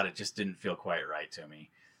something about it just didn't feel quite right to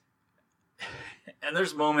me. And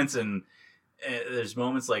there's moments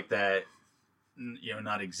like that,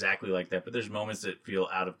 not exactly like that, but there's moments that feel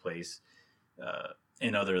out of place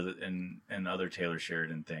in other Taylor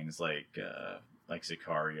Sheridan things like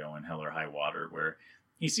Sicario and Hell or High Water, where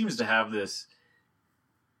he seems to have this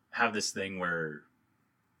thing where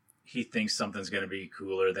he thinks something's going to be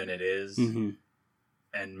cooler than it is. Mm-hmm.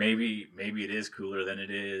 And maybe it is cooler than it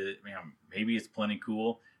is. Maybe it's plenty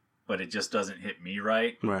cool, but it just doesn't hit me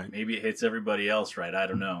right. Right. Maybe it hits everybody else right. I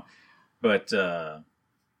don't know. But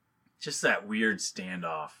just that weird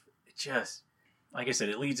standoff. It just, like I said,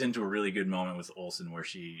 it leads into a really good moment with Olsen where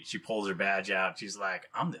she pulls her badge out. She's like,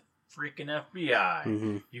 I'm the freaking FBI.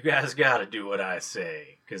 Mm-hmm. You guys got to do what I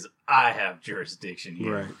say because I have jurisdiction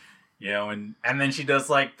here. Right. And then she does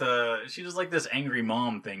like this angry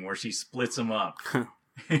mom thing where she splits them up.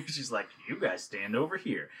 She's like, you guys stand over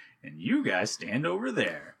here and you guys stand over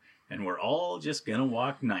there. And we're all just going to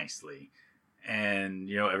walk nicely. And,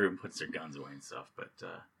 everyone puts their guns away and stuff. But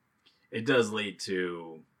it does lead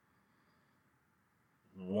to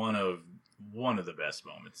one of the best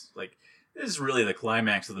moments. Like, this is really the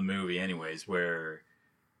climax of the movie anyways, where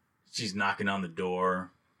she's knocking on the door.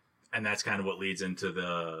 And that's kind of what leads into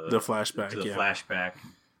the flashback. Flashback.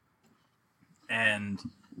 And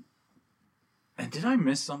did I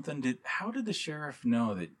miss something? How did the sheriff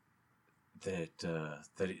know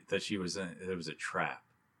that she was it was a trap?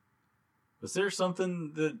 Was there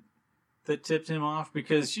something that tipped him off?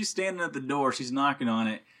 Because she's standing at the door, she's knocking on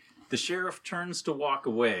it. The sheriff turns to walk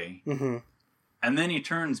away, and then he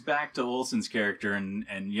turns back to Olsen's character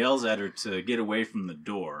and yells at her to get away from the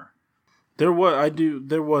door. There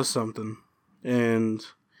was something, and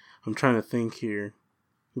I'm trying to think here.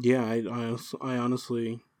 Yeah, I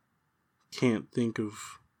honestly can't think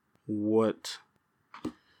of what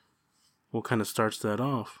kind of starts that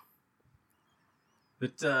off.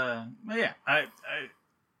 But yeah,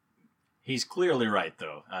 he's clearly right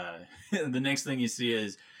though. The next thing you see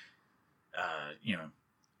is,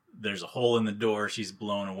 there's a hole in the door. She's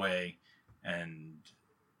blown away, and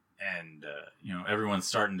everyone's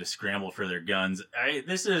starting to scramble for their guns.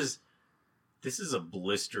 This is a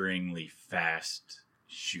blisteringly fast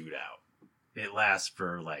shootout. It lasts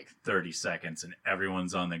for like 30 seconds, and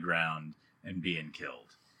everyone's on the ground and being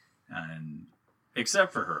killed, and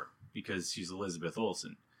except for her because she's Elizabeth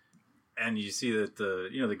Olsen. And you see that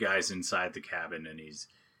the guy's inside the cabin, and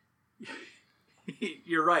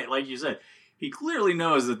you're right, like you said. He clearly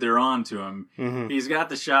knows that they're on to him. Mm-hmm. He's got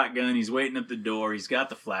the shotgun. He's waiting at the door. He's got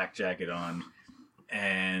the flak jacket on,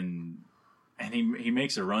 and he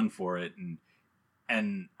makes a run for it. And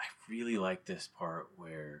I really like this part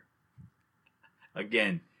where,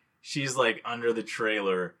 again, she's like under the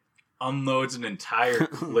trailer, unloads an entire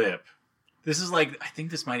clip. This is like, I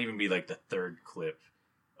think this might even be like the third clip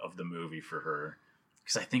of the movie for her.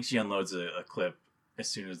 because I think she unloads a clip as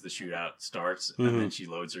soon as the shootout starts, and then she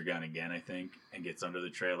loads her gun again, I think, and gets under the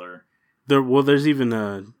trailer. There's even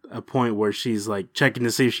a point where she's like checking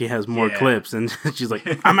to see if she has more clips, and she's like,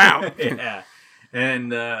 "I'm out." Yeah,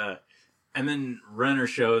 and then Renner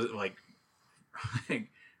shows like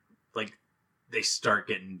they start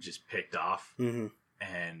getting just picked off, and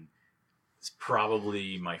it's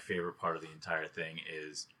probably my favorite part of the entire thing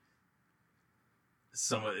is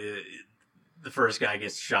the first guy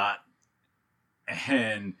gets shot,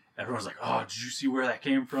 and everyone's like, "Oh, did you see where that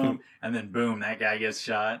came from?" And then boom, that guy gets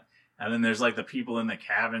shot. And then there's like the people in the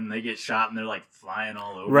cabin, they get shot and they're like flying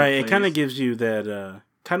all over. Right, it kind of gives you that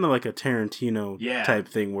kind of like a Tarantino type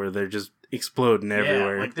thing where they're just exploding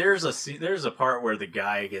everywhere. Like there's a part where the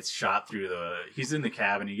guy gets shot through he's in the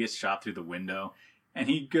cabin, he gets shot through the window, and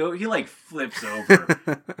he like flips over,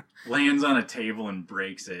 lands on a table and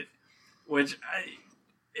breaks it, which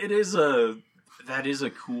that is a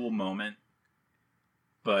cool moment,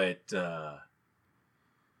 but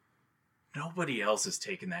nobody else has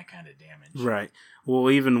taken that kind of damage. Right. Well,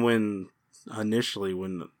 even when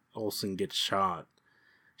Olsen gets shot,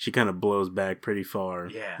 she kind of blows back pretty far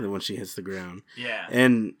when she hits the ground. Yeah.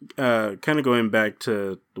 And kind of going back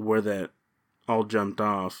to where that all jumped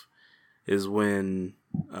off is when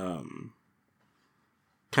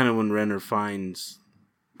when Renner finds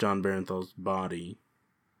John Barenthal's body,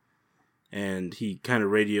 and he kind of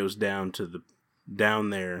radios down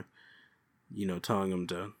there, telling him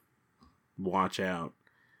to watch out.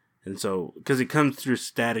 And so, because it comes through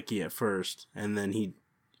staticky at first, and then he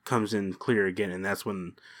comes in clear again, and that's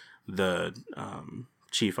when the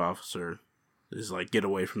chief officer is like, "Get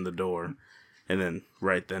away from the door," and then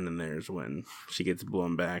right then and there is when she gets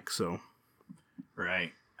blown back. So,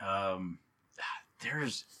 right, there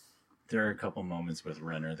are a couple moments with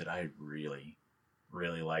Renner that I really,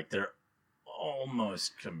 really like. They're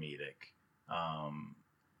almost comedic.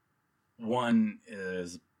 One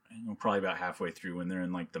is probably about halfway through when they're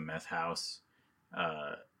in like the meth house.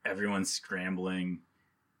 Everyone's scrambling.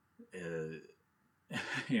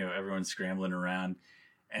 Everyone's scrambling around,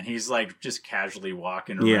 and he's like just casually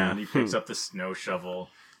walking around. Yeah. He picks up the snow shovel,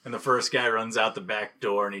 and the first guy runs out the back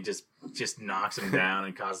door, and he just knocks him down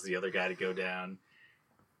and causes the other guy to go down.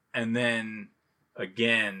 And then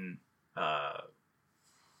again, the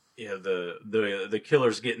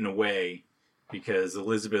killer's getting away because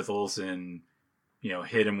Elizabeth Olsen,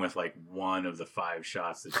 hit him with like one of the 5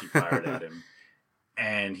 shots that she fired at him.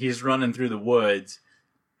 And he's running through the woods,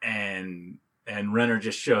 and Renner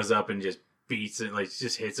just shows up and just beats it, like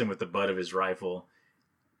just hits him with the butt of his rifle.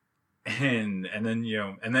 And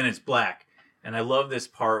then it's black. And I love this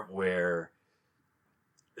part where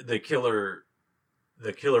the killer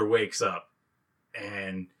wakes up,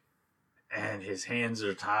 and his hands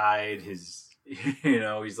are tied. He's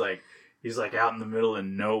like out in the middle of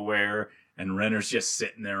nowhere, and Renner's just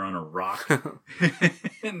sitting there on a rock.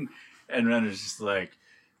 and Renner's just like,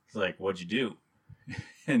 "What'd you do?"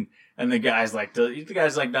 And the guy's like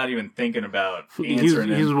not even thinking about answering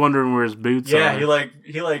him. He's wondering where his boots are. Yeah,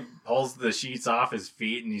 he pulls the sheets off his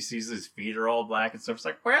feet, and he sees his feet are all black and stuff. It's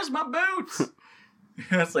like, "Where's my boots?"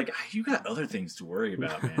 It's like, you got other things to worry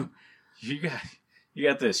about, man. You got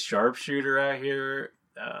this sharpshooter out here,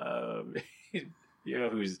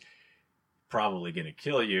 who's probably gonna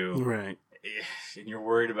kill you, right? And you're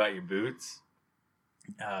worried about your boots.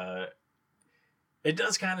 It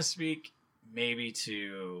does kind of speak maybe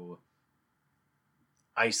to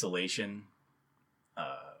isolation.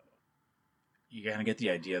 You kind of get the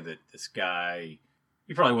idea that this guy,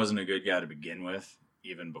 he probably wasn't a good guy to begin with,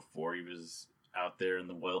 even before he was out there in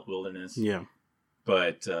the wilderness. Yeah.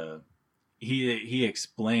 But he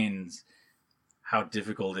explains how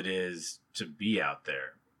difficult it is to be out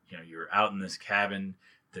there. You're out in this cabin.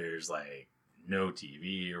 There's like no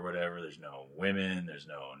TV or whatever. There's no women. There's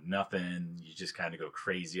no nothing. You just kind of go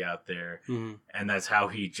crazy out there. Mm-hmm. And that's how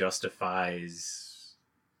he justifies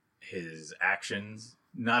his actions.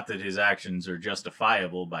 Not that his actions are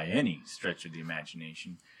justifiable by any stretch of the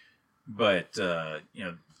imagination, but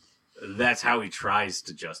that's how he tries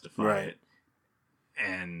to justify it.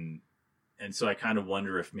 And so I kind of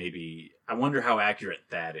wonder I wonder how accurate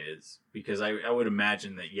that is, because I would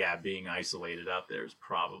imagine that, being isolated out there is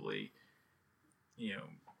probably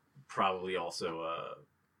also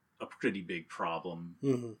a pretty big problem.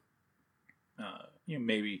 Mm-hmm.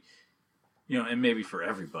 And maybe for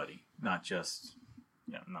everybody, not just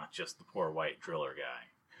the poor white driller guy.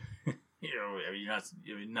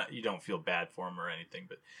 You don't feel bad for him or anything,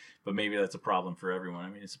 but maybe that's a problem for everyone. I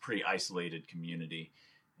mean, it's a pretty isolated community,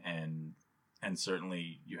 and and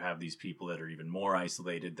certainly you have these people that are even more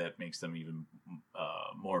isolated. That makes them even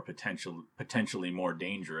more potentially more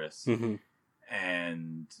dangerous. Mm-hmm.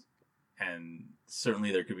 And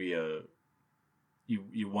certainly there could be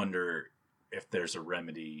you wonder if there's a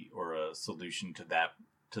remedy or a solution to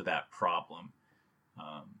that problem.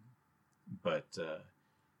 But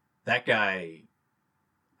that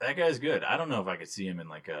guy's good. I don't know if I could see him in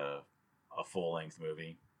like a full length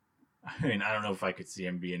movie. I mean, I don't know if I could see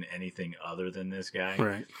him being anything other than this guy.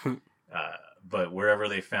 Right. But wherever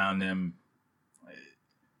they found him,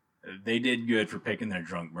 they did good for picking their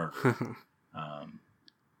drunk murder.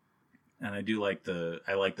 And I do like the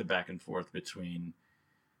back and forth between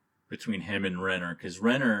him and Renner, because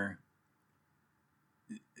Renner,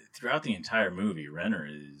 throughout the entire movie, Renner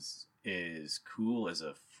is cool as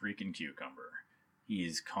a freaking cucumber.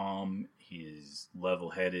 He's calm. He's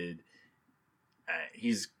level-headed.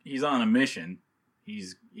 He's on a mission.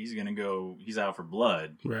 He's gonna go. He's out for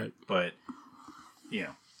blood. Right. But you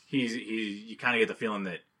kind of get the feeling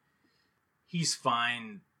that he's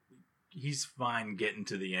fine. He's fine getting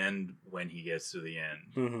to the end when he gets to the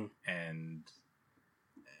end. Mm-hmm. And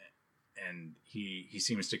he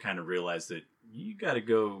seems to kind of realize that you got to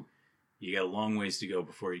go. You got a long ways to go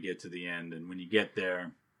before you get to the end, and when you get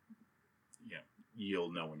there,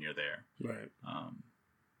 you'll know when you're there. Right.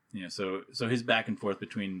 So his back and forth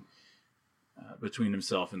between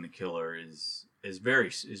himself and the killer is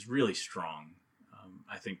really strong.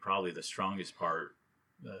 I think probably the strongest part,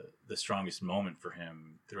 the strongest moment for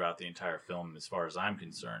him throughout the entire film, as far as I'm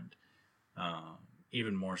concerned.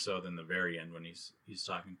 Even more so than the very end when he's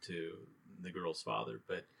talking to the girl's father.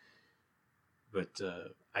 But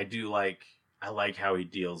I like how he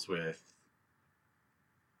deals with.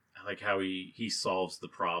 I like how he solves the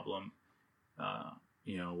problem.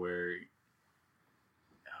 Where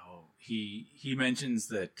he mentions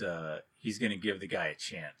that he's going to give the guy a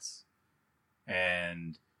chance,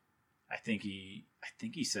 and I think he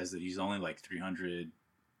says that he's only like 300.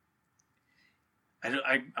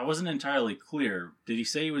 I wasn't entirely clear. Did he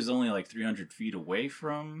say he was only like 300 feet away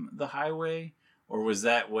from the highway, or was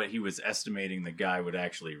that what he was estimating the guy would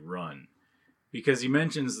actually run? Because he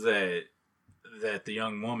mentions that the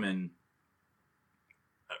young woman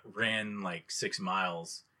ran like 6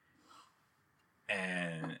 miles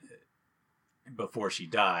and before she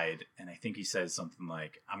died, and I think he says something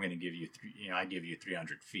like, "I'm going to give you I give you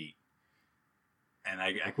 300 feet." And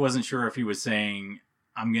I wasn't sure if he was saying,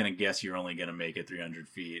 "I'm going to guess you're only going to make it 300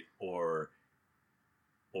 feet," or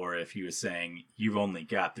if he was saying, "You've only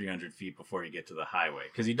got 300 feet before you get to the highway."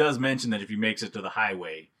 Because he does mention that if he makes it to the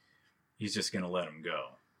highway, he's just going to let him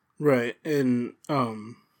go. Right. And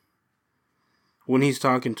when he's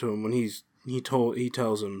talking to him, when he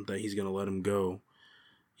tells him that he's going to let him go,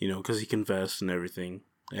 because he confessed and everything.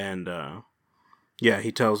 And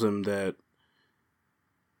he tells him that.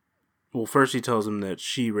 Well, first he tells him that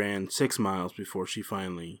she ran 6 miles before she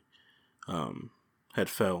finally had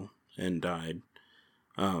fell and died.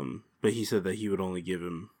 But he said that he would only give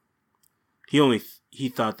him. He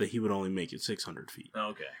thought that he would only make it 600 feet.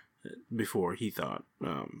 Okay. Before he thought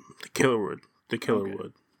the killer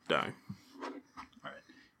would die. All right.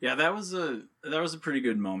 Yeah, that was a pretty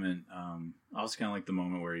good moment. I was kind of like the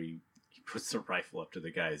moment where he puts the rifle up to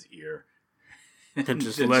the guy's ear and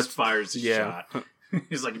just fires a shot.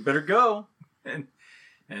 He's like, "You better go." And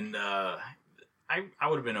I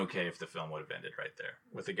would have been okay if the film would have ended right there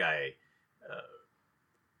with the guy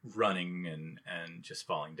running and just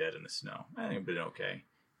falling dead in the snow. I think it would have been okay.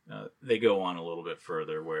 They go on a little bit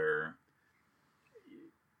further where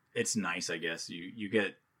it's nice, I guess. You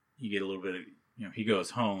get a little bit of, he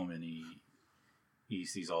goes home and he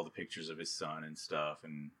sees all the pictures of his son and stuff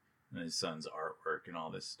and his son's artwork and all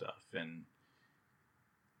this stuff. And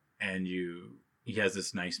he has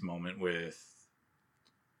this nice moment with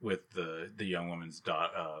the young woman's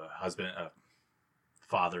husband,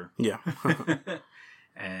 father. Yeah.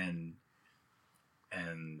 and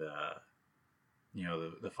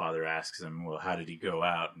the father asks him, "Well, how did he go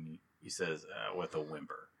out?" And he says, "With a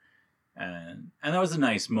whimper." And that was a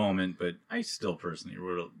nice moment, but I still personally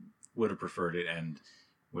would have preferred it end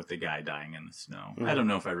with the guy dying in the snow. Mm-hmm. I don't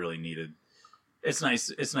know if I really needed. It's nice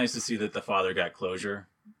to see that the father got closure,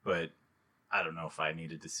 but I don't know if I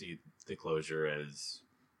needed to see the closure as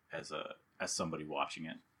somebody watching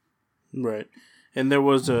it. Right. And there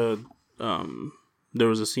was a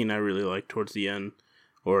scene I really liked towards the end,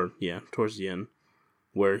 where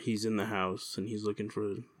he's in the house and he's looking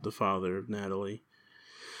for the father of Natalie.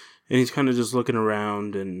 And he's kind of just looking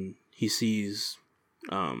around and he sees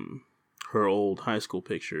her old high school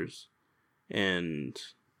pictures. And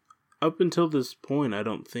up until this point, I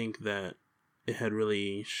don't think that it had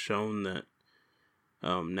really shown that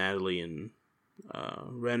Natalie and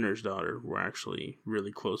Renner's daughter were actually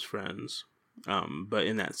really close friends. But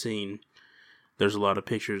in that scene, there's a lot of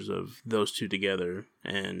pictures of those two together,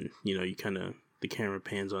 and you know, the camera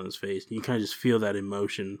pans on his face, and you kind of just feel that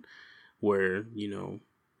emotion where, you know,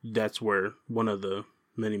 that's where one of the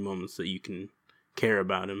many moments that you can care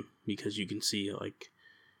about him, because you can see like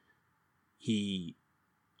he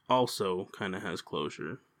also kind of has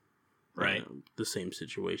closure, right? You know, the same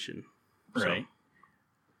situation, right?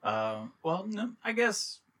 So. Well, no, I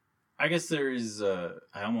guess there is.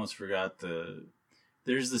 I almost forgot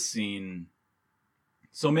there's the scene.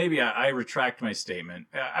 So maybe I retract my statement.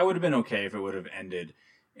 I would have been okay if it would have ended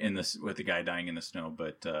in this with the guy dying in the snow,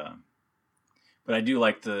 but I do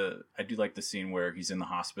like the scene where he's in the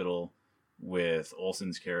hospital with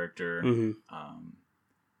Olsen's character. Mm-hmm.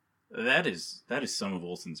 That is some of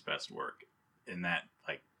Olsen's best work in that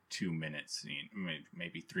like 2-minute scene,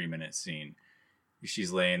 maybe 3-minute scene.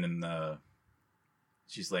 She's laying in the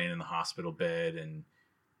hospital bed, and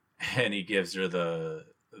he gives her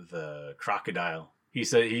the crocodile. He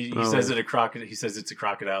says it's a crocodile. He says it's a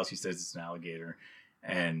crocodile. She says it's an alligator,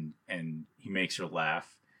 and he makes her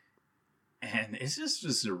laugh. And it's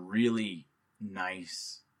just a really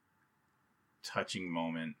nice, touching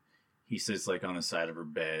moment. He sits like on the side of her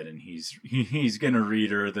bed, and he's gonna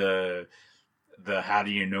read her the "How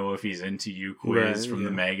do you know if he's into you" quiz from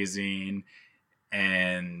the magazine,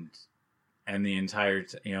 and the entire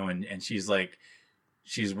and she's like,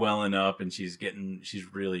 she's welling up, and she's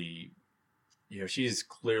really, she's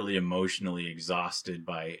clearly emotionally exhausted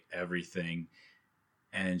by everything,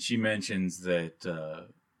 and she mentions that.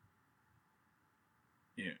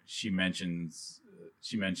 She mentions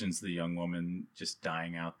the young woman just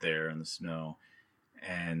dying out there in the snow,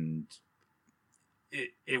 and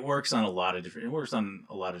it works on a lot of different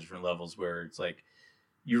levels, where it's like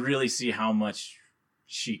you really see how much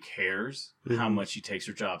she cares, mm-hmm. how much she takes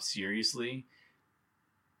her job seriously,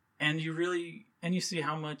 and you see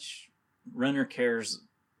how much Renner cares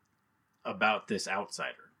about this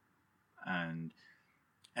outsider, and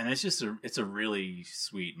it's a really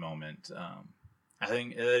sweet moment. I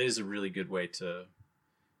think that is a really good way to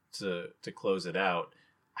close it out.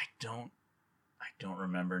 I don't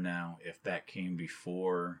remember now if that came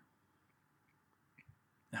before.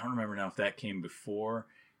 I don't remember now if that came before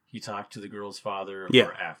he talked to the girl's father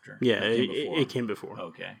or after. Yeah, it came before.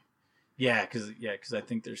 Okay. Yeah, because I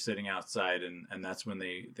think they're sitting outside, and that's when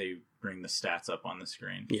they bring the stats up on the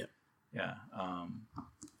screen. Yeah.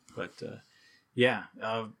 Yeah.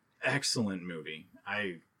 Excellent movie.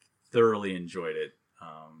 I thoroughly enjoyed it.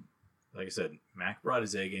 Like I said, Mac brought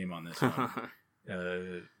his A game on this one.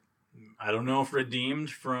 I don't know if redeemed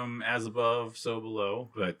from As Above, So Below,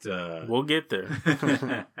 but we'll get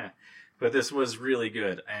there. But this was really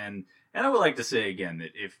good, and I would like to say again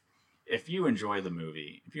that if you enjoy this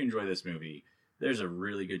movie, there's a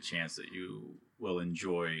really good chance that you will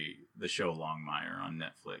enjoy the show Longmire on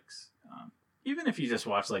Netflix. Even if you just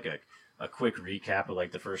watch like a quick recap of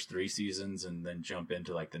like the first 3 seasons and then jump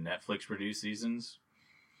into like the Netflix produced seasons,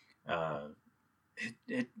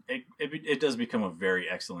 it does become a very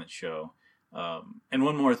excellent show. And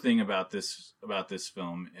one more thing about this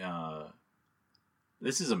film,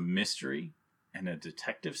 this is a mystery and a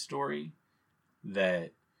detective story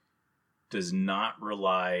that does not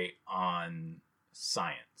rely on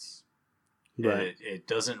science. Right. It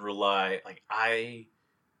doesn't rely, like, I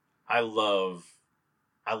love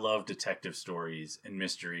detective stories and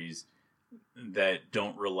mysteries that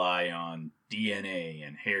don't rely on DNA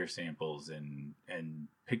and hair samples and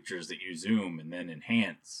pictures that you zoom and then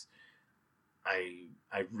enhance. I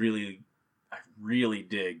really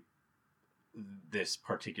dig this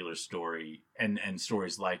particular story and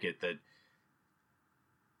stories like it that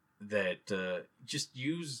just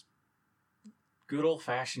use good old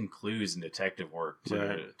fashioned clues and detective work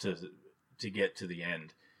to get to the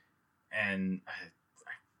end. And I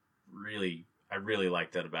really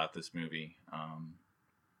like that about this movie.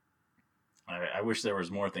 I wish there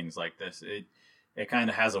was more things like this. It kind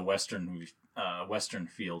of has a western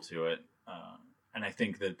feel to it, and I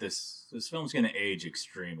think that this film's going to age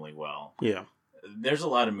extremely well. Yeah, there's a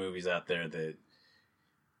lot of movies out there that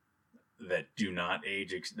do not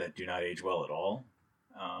age well at all.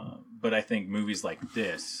 But I think movies like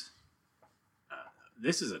this,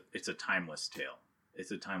 it's a timeless tale.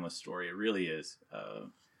 It's a timeless story. It really is.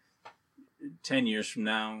 10 years from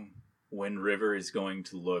now, Wind River is going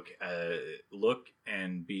to look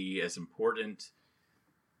and be as important,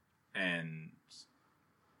 and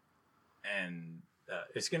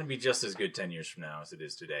it's going to be just as good 10 years from now as it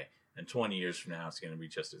is today. And 20 years from now, it's going to be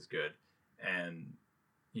just as good. and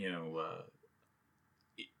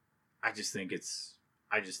I just think it's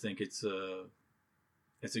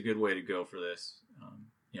a good way to go for this.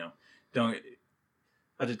 Don't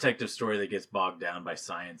a detective story that gets bogged down by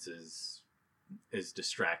science is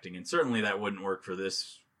distracting, and certainly that wouldn't work for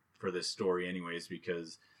this story anyways,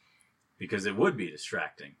 because it would be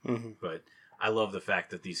distracting. Mm-hmm. But I love the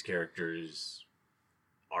fact that these characters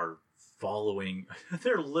are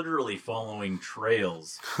they're literally following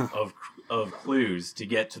trails of clues to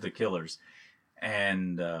get to the killers,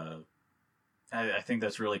 and I think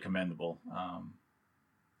that's really commendable.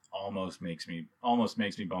 Almost makes me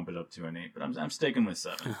bump it up to an 8, but I'm sticking with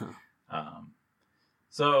 7.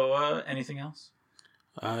 So anything else?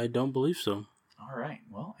 I don't believe so. All right.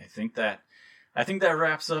 Well, I think that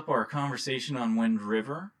wraps up our conversation on Wind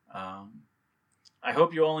River. I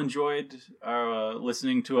hope you all enjoyed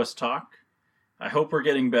listening to us talk. I hope we're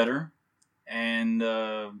getting better, and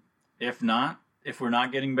if we're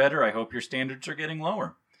not getting better, I hope your standards are getting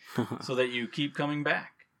lower, so that you keep coming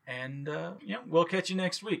back. And we'll catch you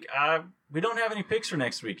next week. We don't have any picks for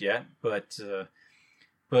next week yet, but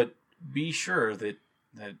be sure that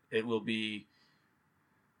it will be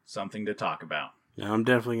something to talk about. Yeah, I'm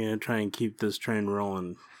definitely going to try and keep this train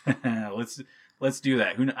rolling. Let's do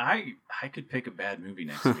that. I could pick a bad movie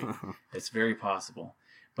next week. It's very possible.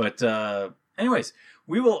 But anyways,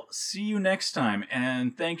 we will see you next time.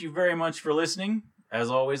 And thank you very much for listening. As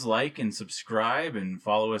always, like and subscribe and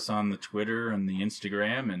follow us on the Twitter and the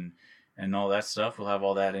Instagram and all that stuff. We'll have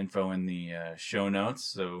all that info in the show notes.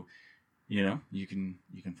 So, you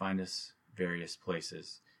can find us various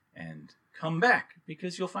places. And come back,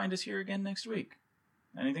 because you'll find us here again next week.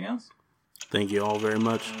 Anything else? Thank you all very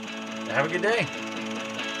much. Have a good day.